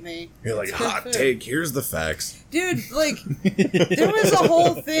 fight me. You're like, It's good hot food. take. Here's the facts. Dude, like, there was a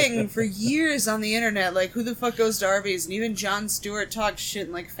whole thing for years on the internet, like, who the fuck goes to Arby's? And even Jon Stewart talked shit,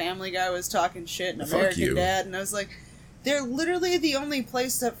 and, like, Family Guy was talking shit, and Fuck American you. Dad, and I was like, they're literally the only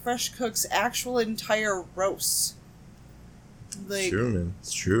place that fresh cooks actual entire roasts. Like, It's true, man.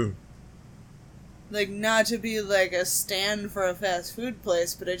 It's true. like, not to be, like, a stand for a fast food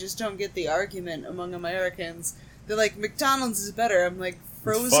place, but I just don't get the argument among Americans. They're like, McDonald's is better. I'm like,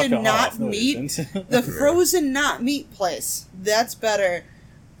 frozen Fuck not off, no meat? isn't. The frozen not meat place. That's better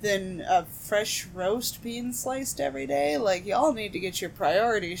than a fresh roast being sliced every day. Like, y'all need to get your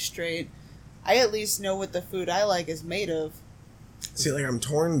priorities straight. I at least know what the food I like is made of. See, like, I'm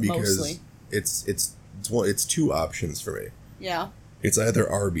torn because Mostly. it's two options for me. Yeah. It's either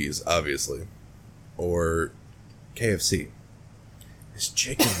Arby's, obviously, or KFC. It's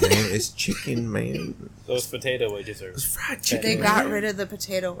chicken, man. It's chicken, man. Those potato wedges are... It's fried chicken, They man. got rid of the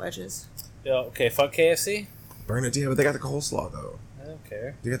potato wedges. Yeah, okay, fuck KFC. Burn it, yeah, but they got the coleslaw, though. I don't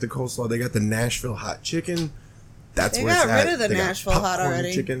care. They got the coleslaw. They got the Nashville hot chicken. That's They where it's got at. rid of the They got Nashville hot popcorn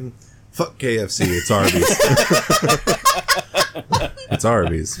already. Chicken. Fuck KFC. It's Arby's. It's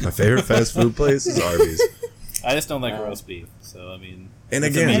Arby's. My favorite fast food place is Arby's. I just don't like roast beef, so I mean... And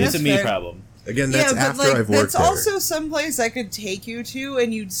it's again, a me, it's a That's me fair. problem. Again, that's yeah, but after like, I've worked that's there. also someplace I could take you to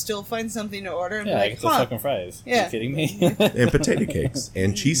and you'd still find something to order and Yeah, be I like, get the fucking fries. Yeah. Are you kidding me? And potato cakes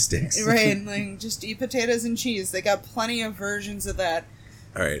and cheese sticks. Right, and like just eat potatoes and cheese. They got plenty of versions of that.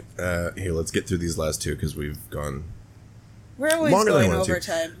 All right, here, let's get through these last two because we've gone We're always longer than I going wanted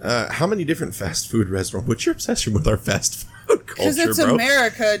to. overtime. How many different fast food restaurants? What's your obsession with our fast food Because culture, it's bro?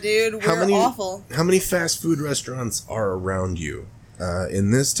 America, dude. We're awful. How many fast food restaurants are around you? In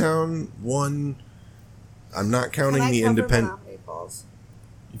this town, one. I'm not counting the independent.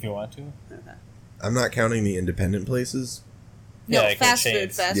 If you want to. I'm not counting the independent places. No, Yeah, like fast chains.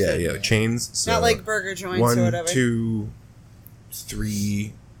 food, fast Yeah, food. yeah, chains. So Not like burger joints one, or whatever. 2,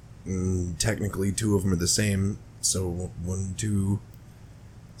 3. Technically, 2 of them are the same. So 1, 2,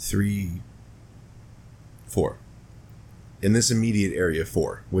 3, 4. In this immediate area,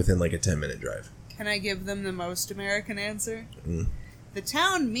 4 within like a 10-minute drive. Can I give them the most American answer? Mm. The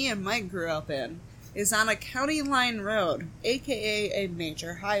town me and Mike grew up in is on a county line road, aka a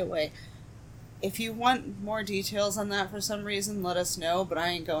major highway. If you want more details on that for some reason, let us know, but I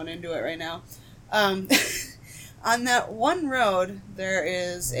ain't going into it right now. On that one road, there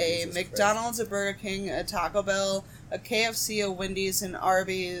is a Jesus McDonald's, a Burger King, a Taco Bell, a KFC, a Wendy's, an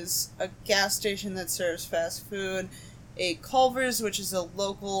Arby's, a gas station that serves fast food, a Culver's, which is a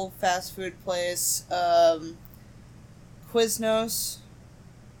local fast food place, Quiznos,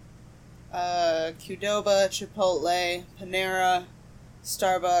 Qdoba, Chipotle, Panera,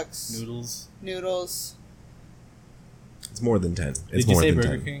 Starbucks, Noodles. It's more than 10. It's Did you more say than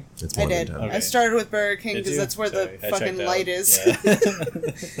Burger 10. King? It's I more did. than 10. Okay. I started with Burger King Did because you? that's where Sorry, the I fucking checked out. light is.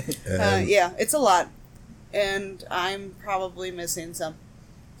 Yeah. Yeah, it's a lot. And I'm probably missing some.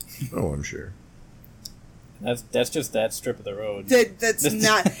 Oh, I'm sure. That's just that strip of the road.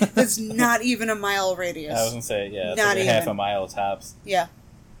 That's not even a mile radius. I was gonna say, yeah, it's Not like even. half a mile tops. Yeah.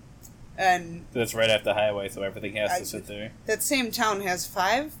 And That's right off the highway, so everything has to sit there. that same town has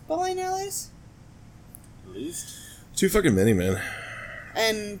 5 bowling alleys? At least. Too fucking many, man.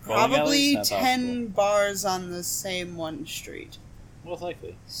 And Bowling probably alleys? Not 10 possible. bars on the same one street. Most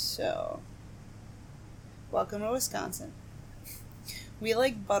likely. So, welcome to Wisconsin. We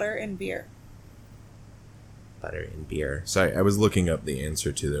like butter and beer. Butter and beer. Sorry, I was looking up the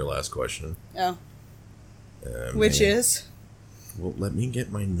answer to their last question. Oh. Which hang on. is? Well, let me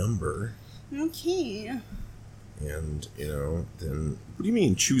get my number. Okay. And, then... What do you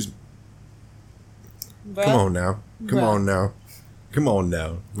mean, choose... Bruh. Come on now. Come Bruh. on now. Come on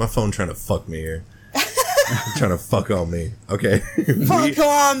now. My phone trying to fuck me here. Trying to fuck on me. Okay. Fuck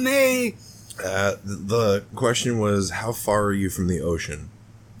on me! The question was, how far are you from the ocean?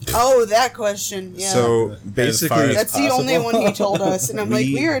 Oh, that question. Yeah. So, basically... That's the only possible. one he told us. And I'm like,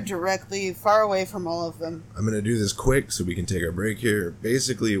 We- we are directly far away from all of them. I'm going to do this quick so we can take our break here.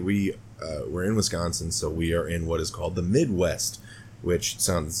 Basically, we're in Wisconsin, so we are in what is called the Midwest, which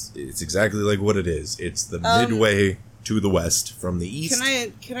it's exactly like what it is. It's the midway to the west from the east.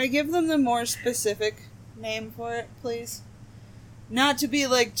 Can I give them the more specific name for it, please? Not to be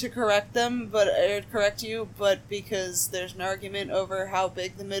to correct them, or correct you, but because there's an argument over how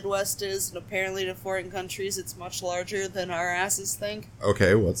big the Midwest is, and apparently to foreign countries it's much larger than our asses think.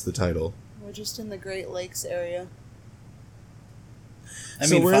 Okay, what's the title? We're just in the Great Lakes area.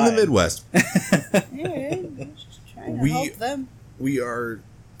 So we're in the Midwest. Yeah, just trying to help them. We are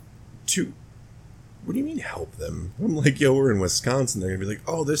What do you mean help them? I'm like, yo, we're in Wisconsin. They're going to be like,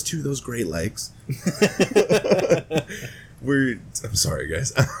 oh, there's 2 of those Great Lakes. I'm sorry,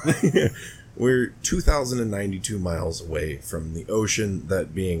 guys. We're 2,092 miles away from the ocean,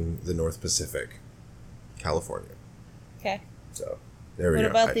 that being the North Pacific, California. Okay. So, there we What go.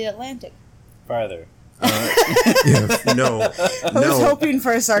 about the Atlantic? Farther. No. I was hoping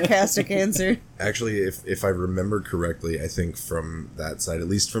for a sarcastic answer. Actually, if I remember correctly, I think from that side, at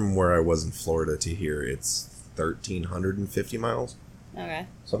least from where I was in Florida to here, it's 1,350 miles. Okay.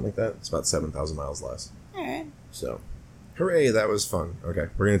 Something like that. It's about 7,000 miles less. Alright. So, hooray, that was fun. Okay,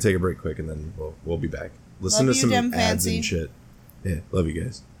 we're going to take a break quick, and then we'll be back. Listen Love to you, some Dem ads Fancy. and shit. Yeah, love you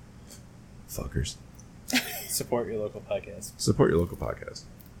guys. Fuckers. Support your local podcast. Support your local podcast.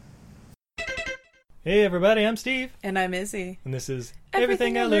 Hey everybody, I'm Steve, And I'm Izzy. and this is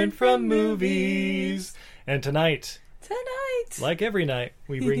Everything I Learned from Movies. And tonight, like every night,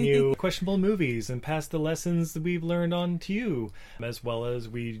 we bring you questionable movies and pass the lessons that we've learned on to you, as well as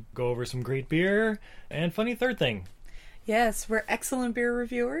we go over some great beer and funny third thing. Yes, we're excellent beer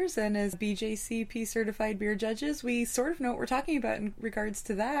reviewers, and as BJCP certified beer judges, we sort of know what we're talking about in regards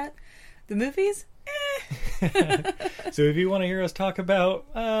to that. The movies? So if you want to hear us talk about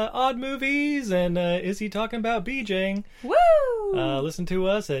odd movies and is he talking about BJing, Woo! listen to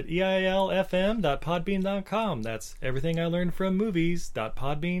us at eilfm.podbean.com. That's everything I learned from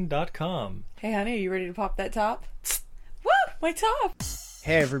movies.podbean.com. Hey honey, are you ready to pop that top? Woo! My top!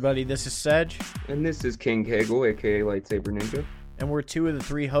 Hey everybody, this is Sedge, And this is King Kegel, aka Lightsaber Ninja. and we're 2 of the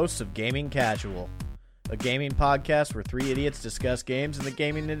 3 hosts of Gaming Casual, a gaming podcast where 3 idiots discuss games in the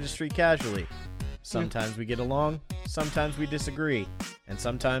gaming industry casually. Sometimes we get along, sometimes we disagree, and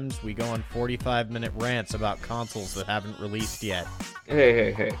sometimes we go on 45-minute rants about consoles that haven't released yet.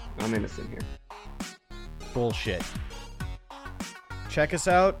 Hey, I'm innocent here. Bullshit. Check us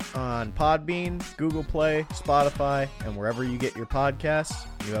out on Podbean, Google Play, Spotify, and wherever you get your podcasts.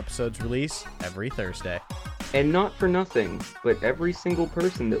 New episodes release every Thursday. And not for nothing, but every single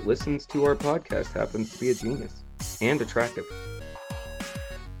person that listens to our podcast happens to be a genius. And attractive.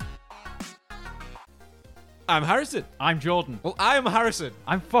 I'm Harrison. I'm Jordan. Well, I'm Harrison.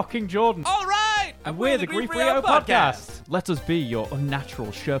 I'm fucking Jordan. All right! And we're the Grief Rio Podcast. Let us be your unnatural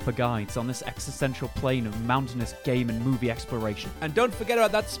Sherpa guides on this existential plane of mountainous game and movie exploration. And don't forget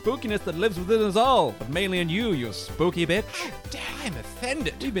about that spookiness that lives within us all, but mainly in you, you spooky bitch. Damn, I'm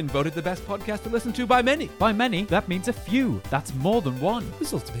offended. We've been voted the best podcast to listen to by many. By many, that means a few. That's more than one.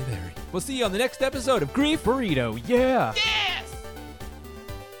 Results to be varied. We'll see you on the next episode of Grief. Burrito, yeah! Yes!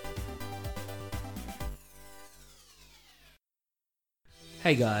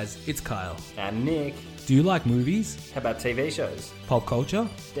 Hey guys, it's Kyle. And Nick. Do you like movies? How about TV shows? Pop culture?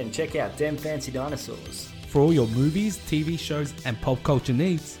 Then check out Dem Fancy Dinosaurs. For all your movies, TV shows, and pop culture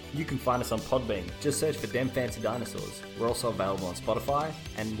needs, You can find us on Podbean. Just search for Dem Fancy Dinosaurs. We're also available on Spotify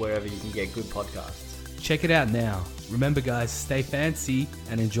and wherever you can get good podcasts. check it out now. Remember guys, stay fancy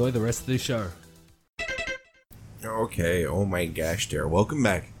and enjoy the rest of the show. Okay, oh my gosh there. Welcome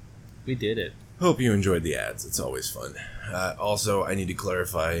back. We did it. Hope you enjoyed the ads. It's always fun. Also, I need to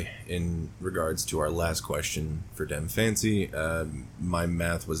clarify in regards to our last question for Dem Fancy. My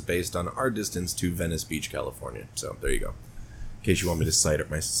math was based on our distance to Venice Beach, California. So there you go. In case you want me to cite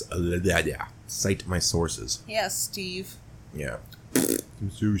my sources. Yes, Steve. Yeah. I'm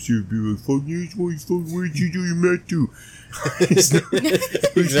so stupid. Fuck you, where did you do your math to?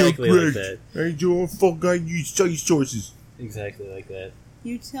 Exactly like that. I don't fuck I use cite sources. Exactly like that.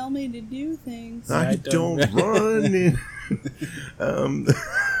 You tell me to do things. I don't run in.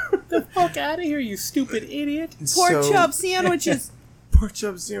 The fuck out of here, you stupid idiot! Pork chop sandwiches. Pork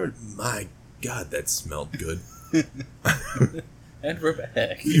chop sandwich. My God, that smelled good. And we're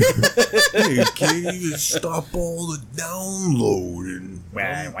back. Hey, kid, stop all the downloading.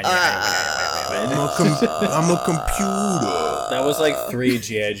 I'm a computer. That was like 3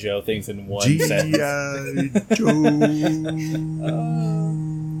 G.I. Joe things in one sentence. G.I. Joe.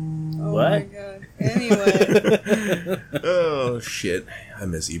 Oh What? my god. Anyway. Oh, shit. I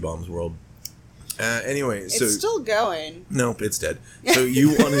miss E-Bomb's World. Anyway, so... It's still going. Nope, it's dead. So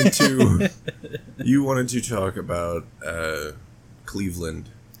you wanted to talk about Cleveland.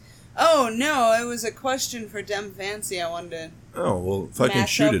 Oh, no, it was a question for Dem Fancy I wanted to... Oh, well, fucking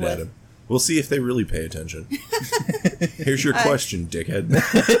Mash shoot up it at with. him. We'll see if they really pay attention. Here's your question, dickhead.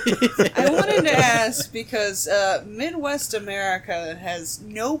 I wanted to ask because Midwest America has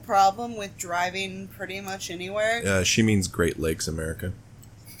no problem with driving pretty much anywhere. She means Great Lakes America.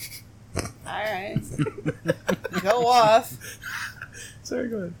 Alright. Go off. Sorry,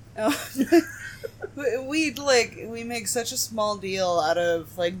 go ahead. Oh. We make such a small deal out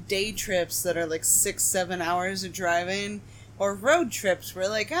of like day trips that are like 6-7 hours of driving, or road trips where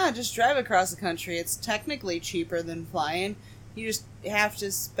like just drive across the country. It's technically cheaper than flying. You just have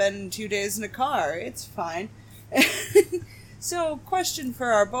to spend 2 days in a car. It's fine. So, question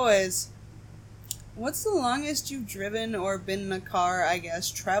for our boys: what's the longest you've driven or been in a car? I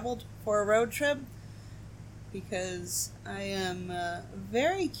guess traveled for a road trip, because I am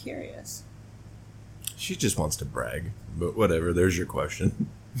very curious. She just wants to brag, but whatever. There's your question.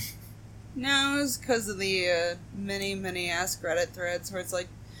 No, it's because of the many Ask Reddit threads where it's like,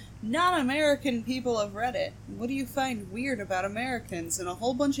 non-American people of Reddit, what do you find weird about Americans? And a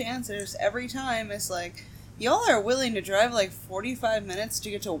whole bunch of answers every time. It's like, y'all are willing to drive like 45 minutes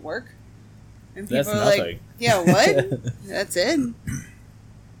to get to work? And people That's are nothing. like, yeah, what? That's it?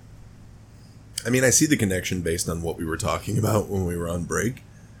 I mean, I see the connection based on what we were talking about when we were on break,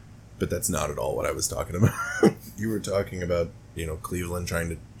 but that's not at all what I was talking about. You were talking about, Cleveland trying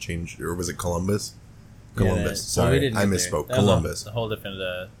to change, or was it Columbus? Columbus. Sorry, I misspoke. Columbus. A whole different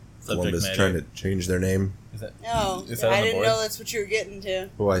subject Columbus matter. trying to change their name. No, Is that I on the didn't board? know that's what you were getting to.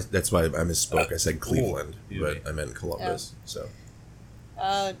 Well, that's why I misspoke. I said Cleveland, excuse but me. I meant Columbus. So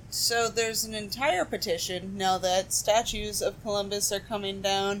So there's an entire petition now that statues of Columbus are coming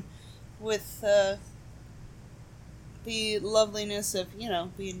down with the loveliness of,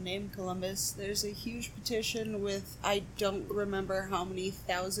 being named Columbus. There's a huge petition with, I don't remember how many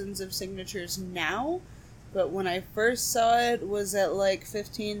thousands of signatures now, but when I first saw it was at like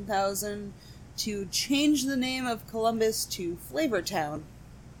 15,000 to change the name of Columbus to Flavortown.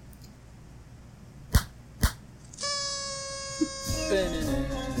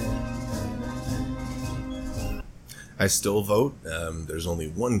 I still vote. There's only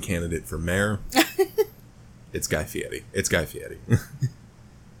one candidate for mayor. It's Guy Fieri. It's Guy Fieri.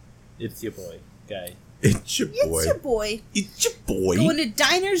 It's your boy, Guy. It's your boy. It's your boy. It's your boy. Going to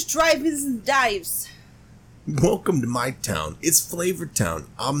diners, drive-ins, and dives. Welcome to my town. It's Flavor Town.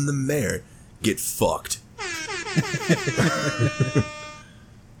 I'm the mayor. Get fucked.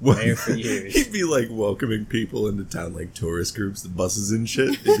 Mayor for years. He'd be like welcoming people into town, like tourist groups, the buses and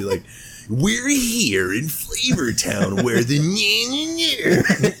shit. He'd be like, "We're here in Flavor Town, where the and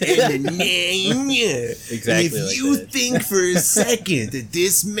the Exactly If like you that. think for a second that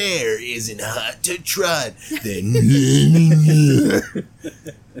this mayor isn't hot to trot, then."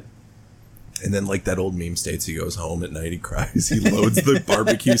 And then, like that old meme states, he goes home at night, he cries, he loads the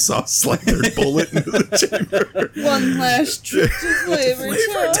barbecue sauce slathered bullet into the chamber. One last trip to Flavor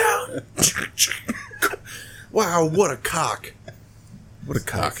Town. Town. Wow, what a cock. What a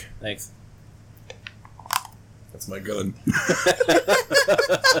cock. Thanks. That's my gun.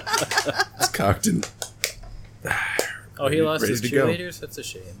 It's cocked and... Oh, he lost ready his to go. cheerleaders? That's a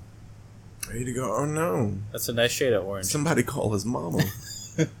shame. Ready to go. Oh, no. That's a nice shade of orange. Somebody call his mama.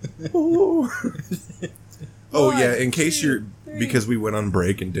 Ooh. Oh, yeah, in case you're... Because we went on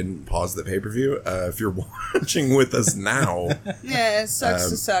break and didn't pause the pay-per-view, if you're watching with us now... Yeah, it sucks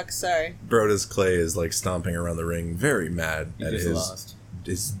to suck, sorry. Brodus Clay is, like, stomping around the ring, very mad He at just his lost.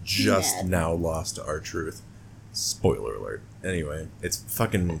 is just Mad. now lost to R-Truth. Spoiler alert. Anyway, it's a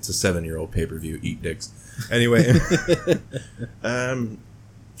 7-year-old pay-per-view. Eat dicks. Anyway,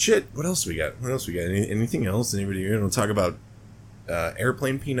 shit. What else we got? Anything else? Anybody? You want to talk about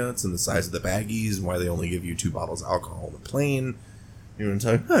airplane peanuts and the size of the baggies and why they only give you 2 bottles of alcohol on the plane? You want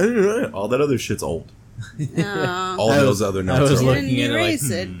to talk? All that other shit's old. All those other notes. I was are looking Didn't at it like, erase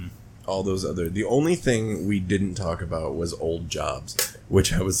it. all those other. The only thing we didn't talk about was old jobs,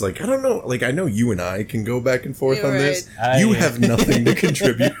 which I was like, I don't know. Like, I know you and I can go back and forth You're on this. right. You have nothing to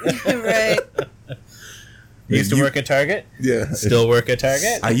contribute. Right. Used to work at Target. Yeah. Still work at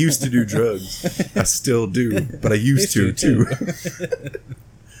Target. I used to do drugs. I still do, but I used to too.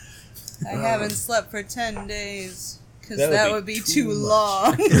 I haven't slept for 10 days. Because That that would would be be too too much.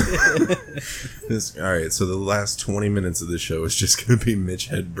 long. Alright, so the last 20 minutes of the show is just going to be Mitch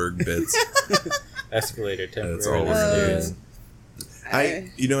Hedberg bits. Escalator temporary. That's all we're going to do.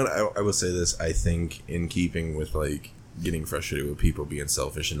 I- You know what, I will say this, I think in keeping with, like, getting frustrated with people being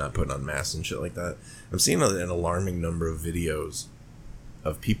selfish and not putting on masks and shit like that, I'm seeing an alarming number of videos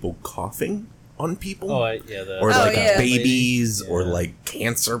of people coughing on people. Oh, yeah. The, or like yeah. babies, or Yeah. like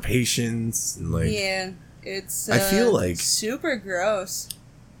cancer patients, and like, yeah. It's I feel like- super gross.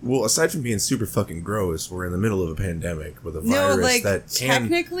 well, aside from being super fucking gross, we're in the middle of a pandemic with a No, virus like, that can.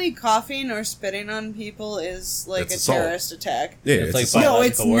 technically coughing or spitting on people is like That's a assault. terrorist attack. Yeah, It's it's like assault. No,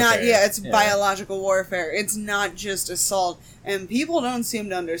 it's biological not. warfare. Yeah, it's Yeah. biological warfare. It's not just assault. And people don't seem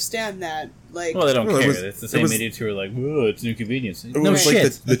to understand that. Like, well, they don't Well, it care. was- It's the it same was- idiots who are like, "Whoa, it's an inconvenience." It No was shit.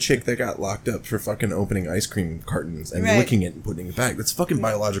 like the chick that got locked up for fucking opening ice cream cartons and Right. licking it and putting it back. That's fucking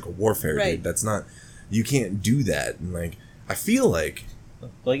biological warfare, Right. dude. That's not. You can't do that. And like, I feel like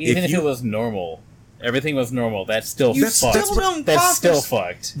Like even if if you- it was normal, everything was normal. That's still You fucked. still don't That's cough still or-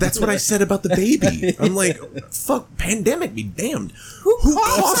 fucked. that's what I said about the baby. I'm like, fuck, pandemic be damned. who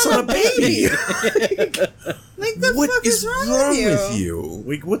coughs on a baby? Like, the What fuck is wrong wrong with with you?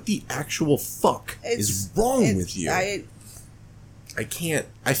 Like, what the actual fuck is wrong it's- with you? I can't.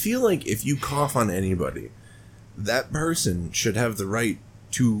 I feel like if you cough on anybody, that person should have the right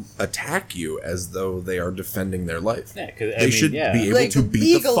to attack you as though they are defending their life. Yeah, 'cause, I They mean, should yeah. be able Like, to beat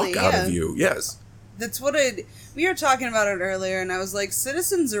legally, the fuck out yeah. of you. Yes. That's what we were talking about it earlier, and I was like,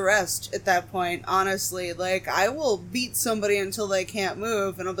 citizen's arrest at that point, honestly. Like, I will beat somebody until they can't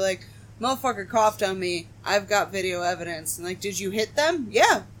move, and I'll be like, motherfucker coughed on me. I've got video evidence. And like, did you hit them?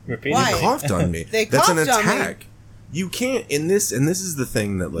 Yeah. Repeat Why? They coughed on me. They That's an coughed on me. attack. You can't in this, and this is the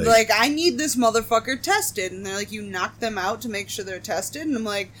thing that Like, I need this motherfucker tested. And they're like, you knock them out to make sure they're tested? And I'm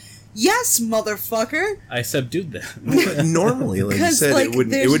like, yes, motherfucker. I subdued them. normally, like you 'Cause, said, like, it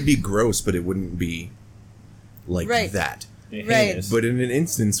there's- would be gross, but it wouldn't be like Right. that. Right. Heinous. But in an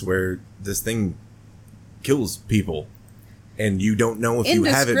instance where this thing kills people, and you don't know if you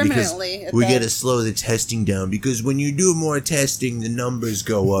have it because Indiscriminately at we that. gotta slow the testing down, because when you do more testing, the numbers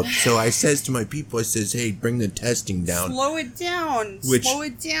go up. So I says to my people, I says, hey, bring the testing down. Slow it down. Which Slow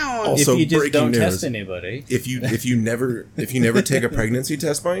it down. also- if you just breaking don't news. test anybody, If you never take a pregnancy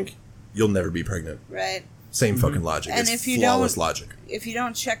test, Mike, you'll never be pregnant. Right. Same fucking logic. And it's if you flawless don't- logic. If you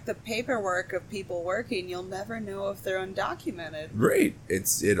don't check the paperwork of people working, you'll never know if they're undocumented. Right.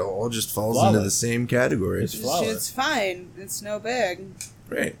 It all just falls Flawless. into the same category. It's flawless. It's fine. It's no big.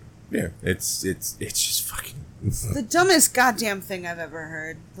 Right. Yeah. It's just fucking. The dumbest goddamn thing I've ever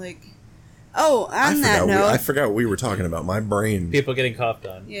heard. Like, oh, I on that note, forgot what we were talking about. My brain. people getting coughed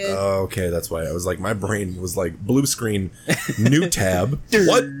on. yeah, Okay, that's why I was like, my brain was like blue screen, new tab.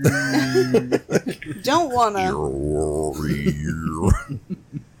 What? don't wanna.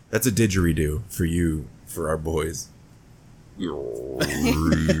 That's a didgeridoo for you, for our boys.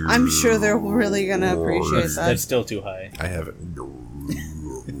 I'm sure they're really gonna appreciate That's that. still too high. I have it.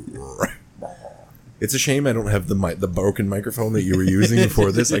 It's a shame I don't have the broken microphone that you were using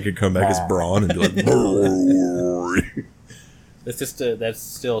before this. I could come back as Braun and be like, That's just that's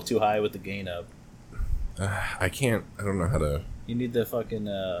still too high with the gain up. I can't. I don't know how to. You need the fucking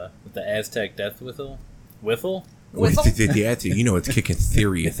with the Aztec death whistle. Whistle? Whistle? You know, it's kicking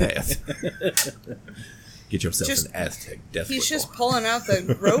theory of death. Get yourself Just- an Aztec death He's whistle. just pulling out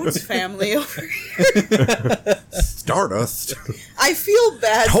the Rhodes family over here. Stardust. I feel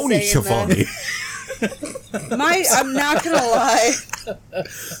bad Tony saying Schiavone. that. I'm not gonna lie.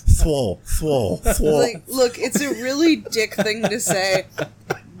 Swole. Like, look, it's a really dick thing to say,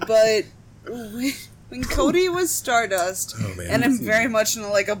 but when Cody was Stardust, Oh, man. and I'm very much in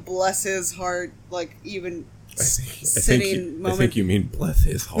like a bless his heart, like even sitting I moment. think you mean bless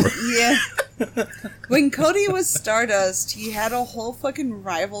his heart. Yeah. When Cody was Stardust, he had a whole fucking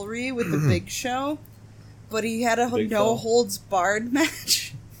rivalry with the Big Show. but he had a Big no fall. holds barred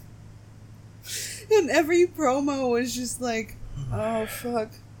match. And every promo was just like, oh fuck.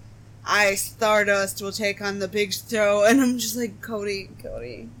 Stardust will take on the Big Show, and I'm just like, Cody.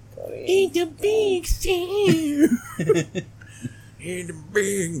 Eat the big show. Eat the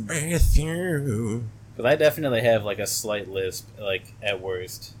big bathroom. But I definitely have like a slight lisp, like at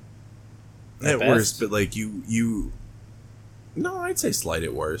worst. At best? worst, but like you. No, I'd say slight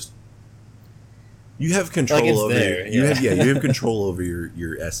at worst. You have control Like it's over there, you yeah. have you have control over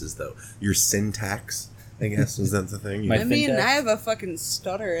your S's though. Your syntax, I guess, is that the thing? My I mean, Thintax? I have a fucking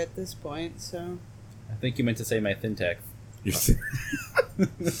stutter at this point, so. I think you meant to say my Thintax. Your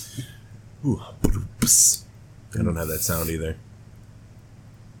Ooh, ba-doop-ps. I don't have that sound either.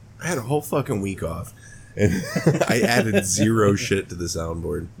 I had a whole fucking week off, and I added zero shit to the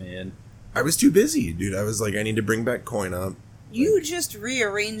soundboard. Man. I was too busy, dude. I was like, I need to bring back Coin Up. You just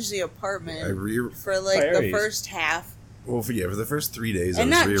rearranged the apartment for like the Priorities. first half. Well, for the first 3 days,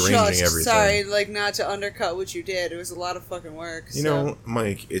 And I not was rearranging just, everything. sorry, like not to undercut what you did. It was a lot of fucking work. You know,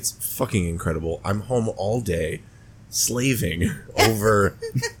 Mike, it's fucking incredible. I'm home all day, slaving over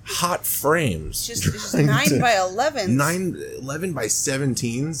hot frames. Just 9 by 11. 11 by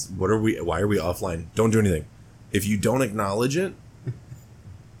 17s. Why are we offline? Don't do anything. If you don't acknowledge it,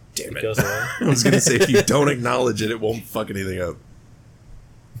 damn it. goes away. I was gonna say if you don't acknowledge it, it won't fuck anything up.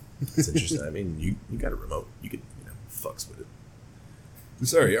 It's interesting. I mean, you got a remote. You can fucks with it. I'm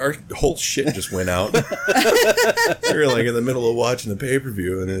sorry, our whole shit just went out. We were like in the middle of watching the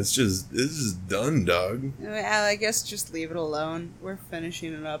pay-per-view, and it's just done, dog. I guess just leave it alone. We're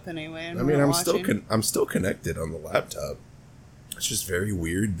finishing it up anyway. And I mean, we're I'm still watching. I'm still connected on the laptop. It's just very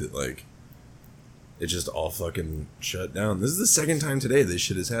weird that like it just all fucking shut down. This is the second time today this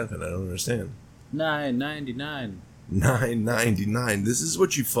shit has happened. I don't understand. $9.99. $9.99. This is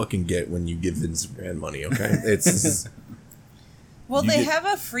what you fucking get when you give Instagram money. Okay, it's. Well, You they get- have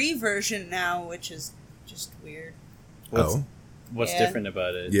a free version now, which is just weird. What's Yeah. different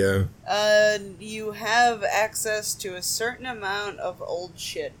about it? Yeah. You have access to a certain amount of old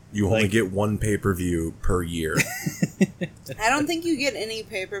shit. You only get one pay-per-view per year. I don't think you get any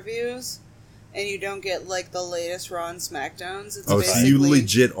pay-per-views, and you don't get like the latest Raw and SmackDowns. It's So basically, you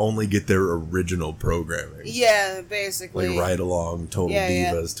legit only get their original programming. yeah, basically. Like Ride Along, Total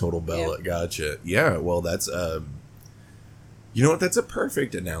Yeah, Divas, Total Bella. Yeah. Gotcha. Yeah, well, that's you know what? That's a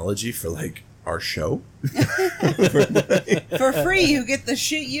perfect analogy for like our show. For free, you get the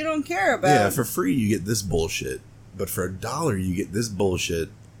shit you don't care about. Yeah, for free you get this bullshit, but for $1 you get this bullshit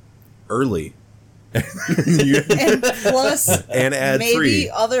early. and plus, and ad maybe free.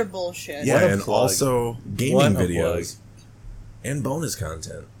 other bullshit. Yeah, and also gaming What a videos and bonus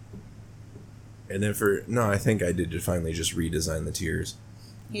content. And then I think I did finally just redesign the tiers.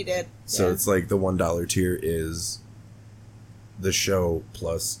 He did. So yeah. it's like the $1 tier is the show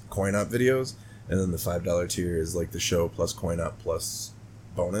plus coin up videos, and then the $5 tier is like the show plus coin up plus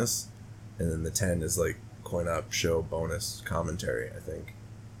bonus, and then the 10 is like coin up show bonus commentary. I think.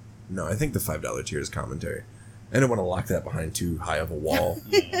 No, I think the $5 tier is commentary. I didn't want to lock that behind too high of a wall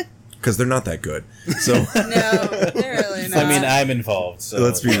because they're not that good. So No, they're really not. I mean, I'm involved, so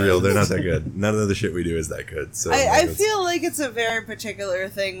let's be real, they're not that good. None of the shit we do is that good. So I that's- feel like it's a very particular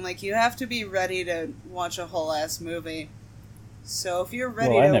thing. Like, you have to be ready to watch a whole ass movie. So if you're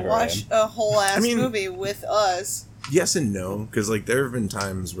ready Well, I to never watch am. a whole ass I mean- movie with us, yes and no, because like there have been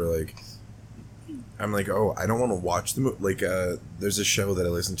times where like I'm like, oh, I don't want to watch the movie. Like, there's a show that I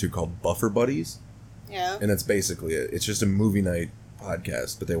listen to called Buffer Buddies, yeah. and it's basically it's just a movie night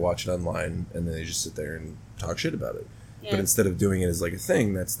podcast, but they watch it online and then they just sit there and talk shit about it. Yeah. But instead of doing it as like a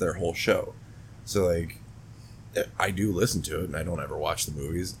thing, that's their whole show. So like, I do listen to it, and I don't ever watch the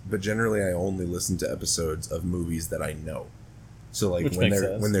movies, but generally I only listen to episodes of movies that I know. So like Which when makes they're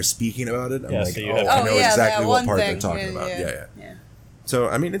sense. when they're speaking about it, I'm Yeah, like, so you oh, have- I know yeah, exactly that what one part thing. they're talking about. Yeah. So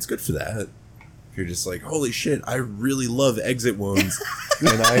I mean, it's good for that. If you're just like, holy shit, I really love Exit Wounds,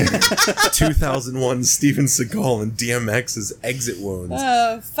 and 2001 Steven Seagal and DMX's Exit Wounds.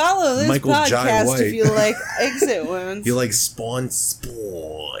 Follow this Michael Jai podcast White. if you like exit wounds. You like Spawn.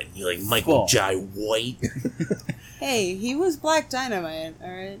 You like Michael Jai White. Hey, he was Black Dynamite. All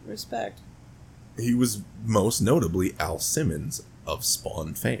right, respect. He was most notably Al Simmons of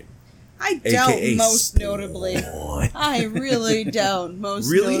Spawn fame. I doubt AKA most notably. I really doubt most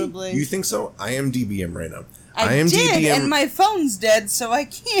Really? notably. You think so? IMDb him right now. I IMDb did, him. and my phone's dead, so I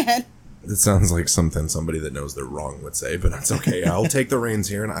can't. It sounds like something somebody that knows they're wrong would say, but that's okay. I'll take the reins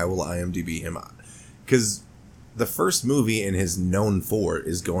here and I will IMDb him. Because the first movie in his known for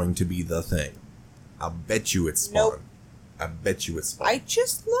is going to be The Thing. I'll bet you it's Spawn. Nope. I bet you it's fun. I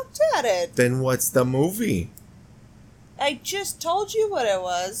just looked at it. Then what's the movie? I just told you what it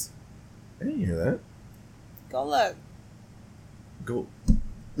was. I didn't hear that. Go look. Go.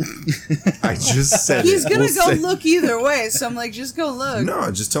 I just said He's it. gonna We'll go say- look either way, so I'm like, just go look.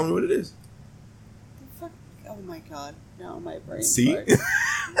 No, just tell me what it is. Fuck. Oh my god. Now my brain. See?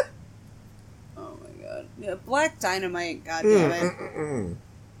 Oh my god. Yeah, Black Dynamite, god damn it.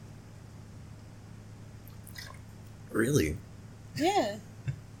 Really? Yeah.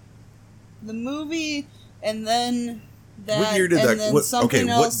 The movie, and then that, What year did and that? then What, something okay,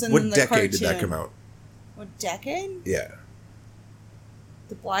 else, and what then the decade did that cartoon. come out? What decade? Yeah.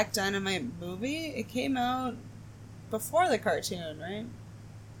 The Black Dynamite movie? It came out before the cartoon, right?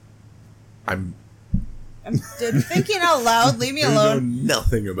 I'm Thinking out loud, leave me I know alone.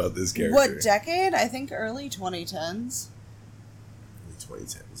 nothing about this character. What decade? I think early 2010s.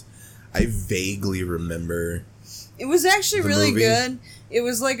 2010s. I vaguely remember. It was actually The really movie? good. It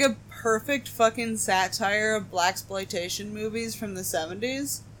was like a perfect fucking satire of blaxploitation movies from the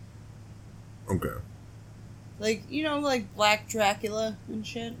 70s. Okay. Like, you know, like Black Dracula and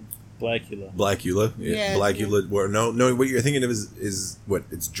shit. Blackula. Yeah, Blackula. Well, no. What you're thinking of is what?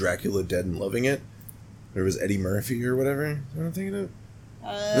 It's Dracula Dead and Loving It. There was Eddie Murphy or whatever. Is that what I'm thinking of?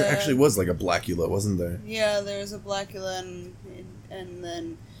 There actually was like a Blackula, wasn't there? Yeah, there was a Blackula, and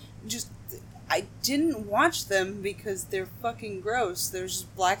then just I didn't watch them because they're fucking gross. There's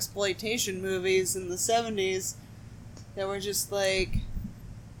blaxploitation movies in the 70s that were just like,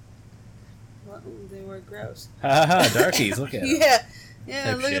 well, they were gross. Haha, darkies, look at 'em. Yeah,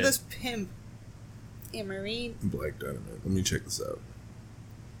 Type look shit. at this pimp. Emery. Black Dynamite. Let me check this out.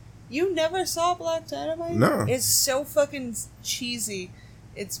 You never saw Black Dynamite? No. It's so fucking cheesy.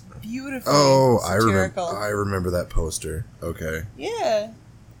 It's beautiful. Oh, satirical. I remember that poster. Okay. Yeah.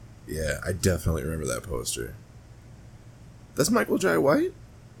 Yeah, I definitely remember that poster. That's Michael Jai White?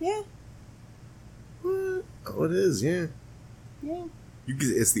 Yeah. What? Oh, it is, yeah. Yeah.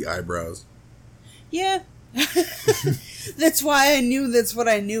 It's the eyebrows. Yeah. That's why I knew that's what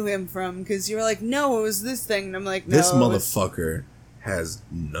I knew him from, because you were like, no, it was this thing, and I'm like, no. This it was... motherfucker has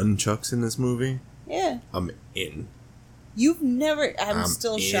nunchucks in this movie. Yeah. I'm in. You've never... I'm I'm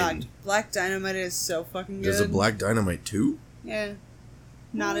still in. shocked. Black Dynamite is so fucking good. There's a Black Dynamite 2? Yeah.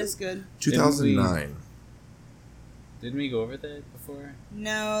 Not as good. 2009. Didn't we go over that before?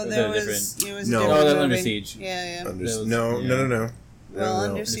 No, Or there was that was... different? It was No. a Oh, different that movie. Under Siege. Yeah. No. Well, No,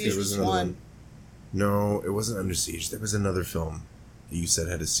 Under there Siege was another one. No, it wasn't Under Siege. There was another film that you said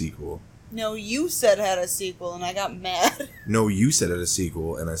had a sequel. No, you said had a sequel, and I got mad. No, you said it had a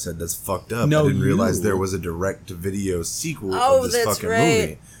sequel, and I said that's fucked up. No, I didn't realize you. there was a direct-to-video sequel Oh, of this that's fucking right.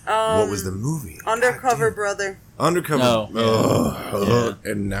 movie. What was the movie? Undercover Brother. Undercover. No. Ugh.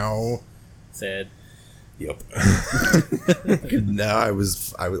 And now, Sad. yep. Now I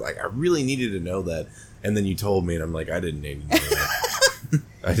was like, I really needed to know that, and then you told me, and I'm like, I didn't need to know that.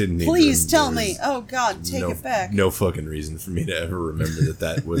 I didn't need. Please to, tell me. Oh God, take it back. No fucking reason for me to ever remember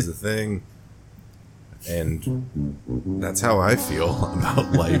that was the thing, and that's how I feel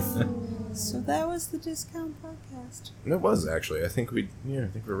about life. So that was the Discount Podcast. It was actually. I think we're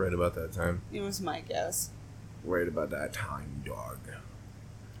right about that time. It was my guess. Right about that time, dog.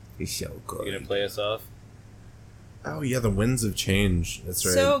 He's so good. You gonna play us off? Oh yeah, the winds of change. That's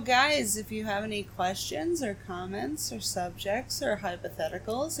right. So, guys, if you have any questions or comments or subjects or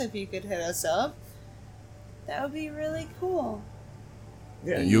hypotheticals, if you could hit us up, that would be really cool.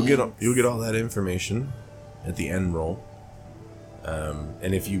 yeah, you'll get all that information at the end roll.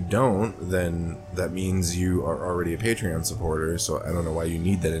 And if you don't, then that means you are already a Patreon supporter. So I don't know why you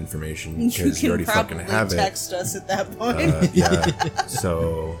need that information because you already fucking have it. Text us at that point. Yeah.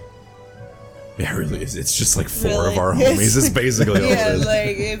 So. Yeah, it really is. It's just like four Really? of our homies. It's basically all Yeah, it is.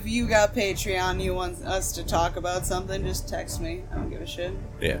 like, if you got Patreon, you want us to talk about something, just text me. I don't give a shit.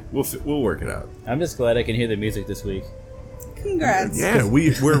 Yeah, we'll work it out. I'm just glad I can hear the music this week. Congrats. Yeah,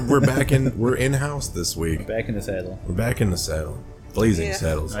 we're back we're in house this week. Back in the saddle. We're back in the saddle, blazing Yeah.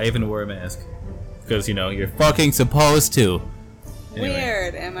 saddles. I even wore a mask because you're fucking supposed to. Anyway.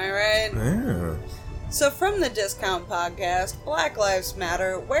 Weird, am I right? Yeah. So from the Discount Podcast, Black Lives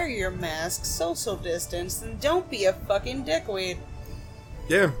Matter, wear your mask, social distance, and don't be a fucking dickweed.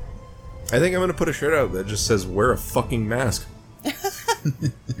 Yeah. I think I'm gonna put a shirt out that just says "Wear a fucking mask."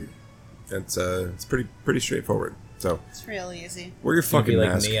 It's pretty straightforward. So It's real easy. wear your It's gonna fucking be like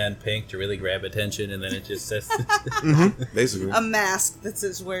mask. neon pink to really grab attention, and then it just says. Basically, A mask that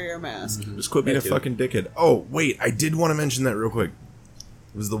says wear your mask. just quit being a That too. fucking dickhead. Oh wait, I did want to mention that real quick.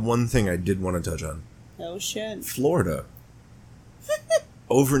 It was the one thing I did want to touch on. Oh shit. Florida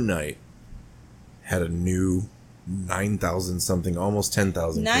overnight had a new 9,000 something, almost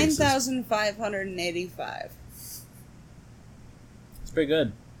 10,000 cases. 9,585. It's pretty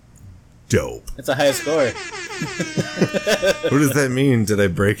good. Dope. It's a high score. What does that mean? Did I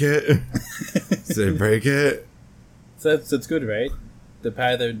break it? Did I break it? So that's good, right? The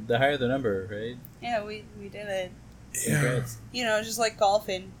higher the number, right? Yeah, we did it. Yeah. Congrats. You know, just like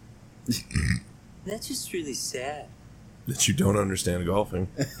golfing. That's just really sad. That you don't understand golfing.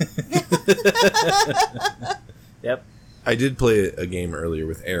 Yep. I did play a game earlier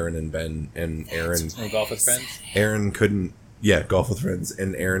with Aaron and Ben, and Aaron... Golf with friends? Aaron couldn't... Yeah, golf with friends.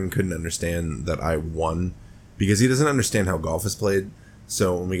 And Aaron couldn't understand that I won because he doesn't understand how golf is played.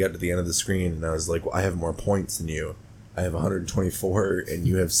 So when we got to the end of the screen and I was like, well, I have more points than you. I have 124 and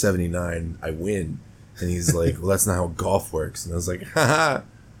you have 79. I win. And he's like, well, that's not how golf works. And I was like, haha.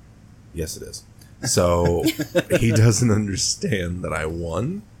 Yes, it is. So he doesn't understand that I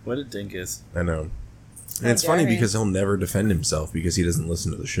won. What a dinkus. I know. And it's funny because he'll never defend himself because he doesn't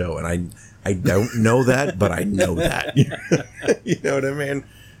listen to the show. And I don't know that, but I know that. You know what I mean?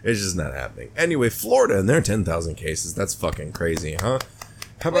 It's just not happening. Anyway, Florida and their 10,000 cases. That's fucking crazy, huh?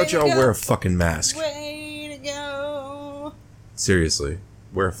 How about y'all wear a fucking mask? Way to go. Seriously,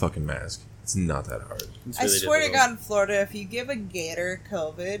 wear a fucking mask. It's not that hard. I swear to God, in Florida, if you give a gator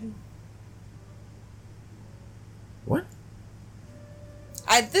COVID... What?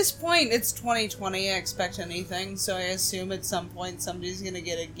 At this point, it's 2020. I expect anything, so I assume at some point somebody's going to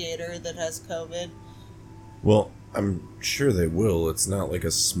get a gator that has COVID. Well, I'm sure they will. It's not like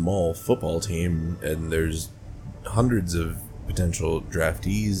a small football team, and there's hundreds of potential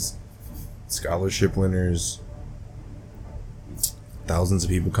draftees, scholarship winners, thousands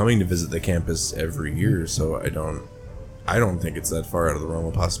of people coming to visit the campus every year, so I don't think it's that far out of the realm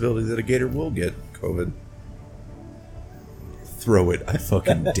of possibility that a gator will get COVID. Throw it. I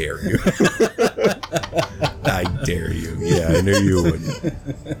fucking dare you. I dare you. Yeah, I knew you would.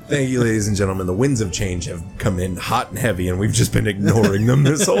 Thank you, ladies and gentlemen. The winds of change have come in hot and heavy, and we've just been ignoring them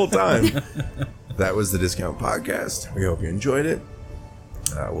this whole time. That was the Discount Podcast. We hope you enjoyed it.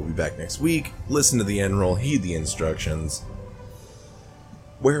 We'll be back next week. Listen to the end roll. Heed the instructions.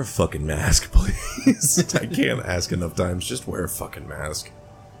 Wear a fucking mask, please. I can't ask enough times. Just wear a fucking mask.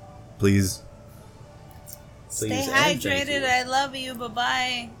 Please. Stay hydrated. I love you.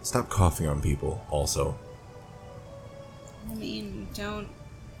 Bye-bye. Stop coughing on people, also. I mean, don't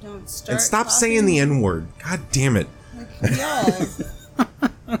start. And stop coughing. saying the N-word. God damn it. Like, y'all.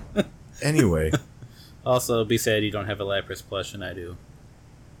 Anyway. Also, be sad you don't have a Lapras plush, and I do.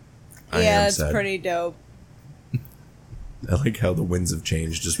 Yeah, it's pretty dope. I like how the winds have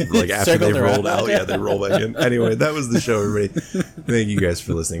changed just like after they've rolled out. Yeah, they roll back in. Anyway, that was the show, everybody. Thank you guys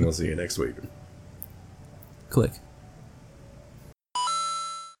for listening. We'll see you next week. Click.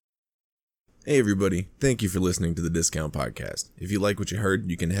 Hey everybody, thank you for listening to the Discount Podcast. If you like what you heard,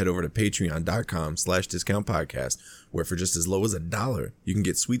 you can head over to patreon.com/discountpodcast, where for just as low as $1, you can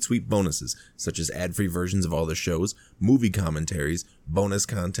get sweet bonuses, such as ad-free versions of all the shows, movie commentaries, bonus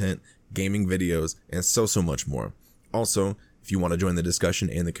content, gaming videos, and so much more. Also, if you want to join the discussion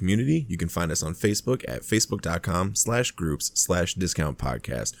and the community, you can find us on Facebook at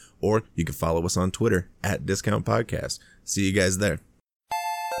facebook.com/groups/discountpodcast, or you can follow us on Twitter at Discount Podcast. See you guys there.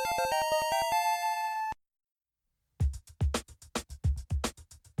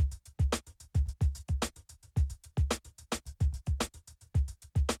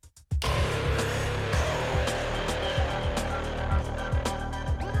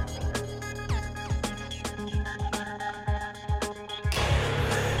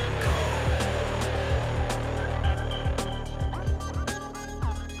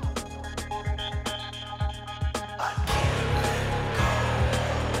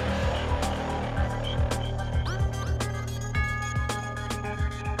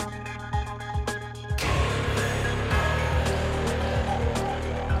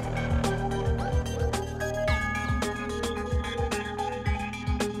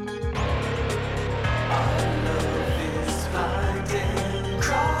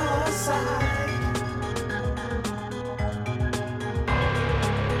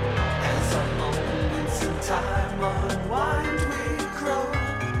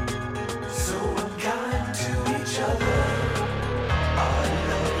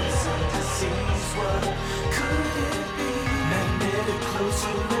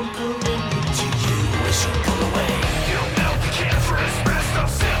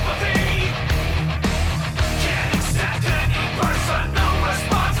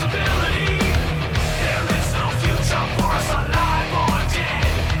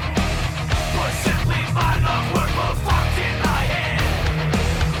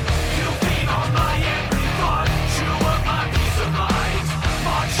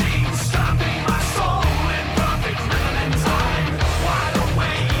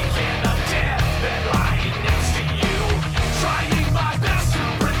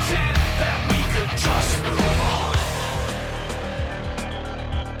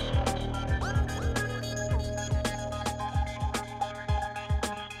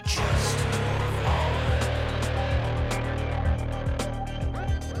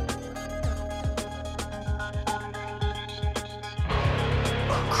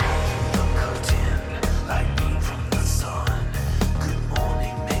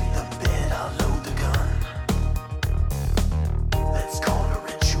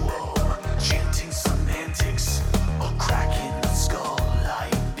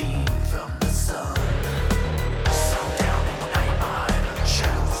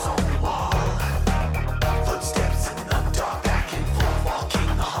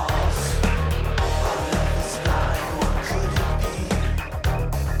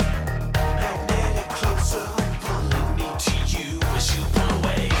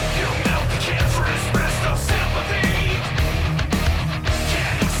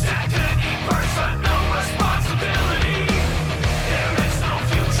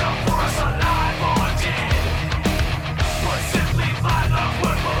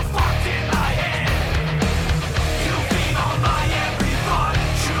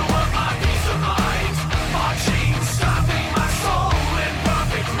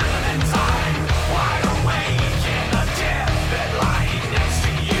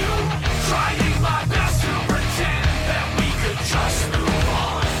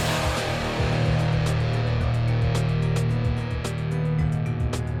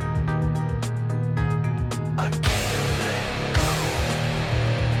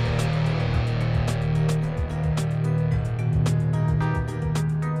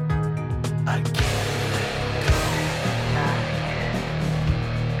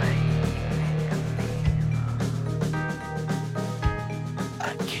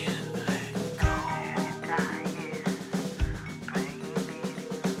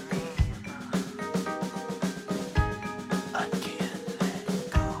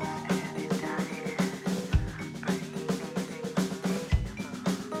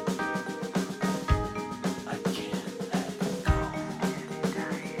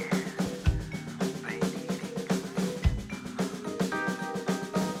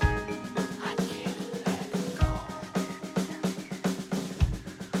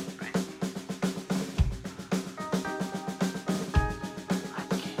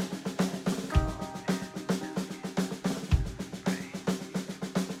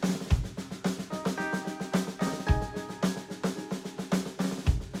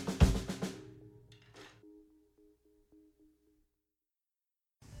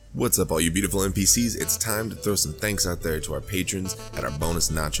 What's up, all you beautiful NPCs? It's time to throw some thanks out there to our patrons at our bonus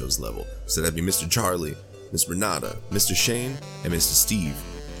nachos level. So that'd be Mr. Charlie, Miss Renata, Mr. Shane, and Mr. Steve.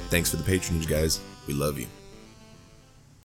 Thanks for the patronage, guys. We love you.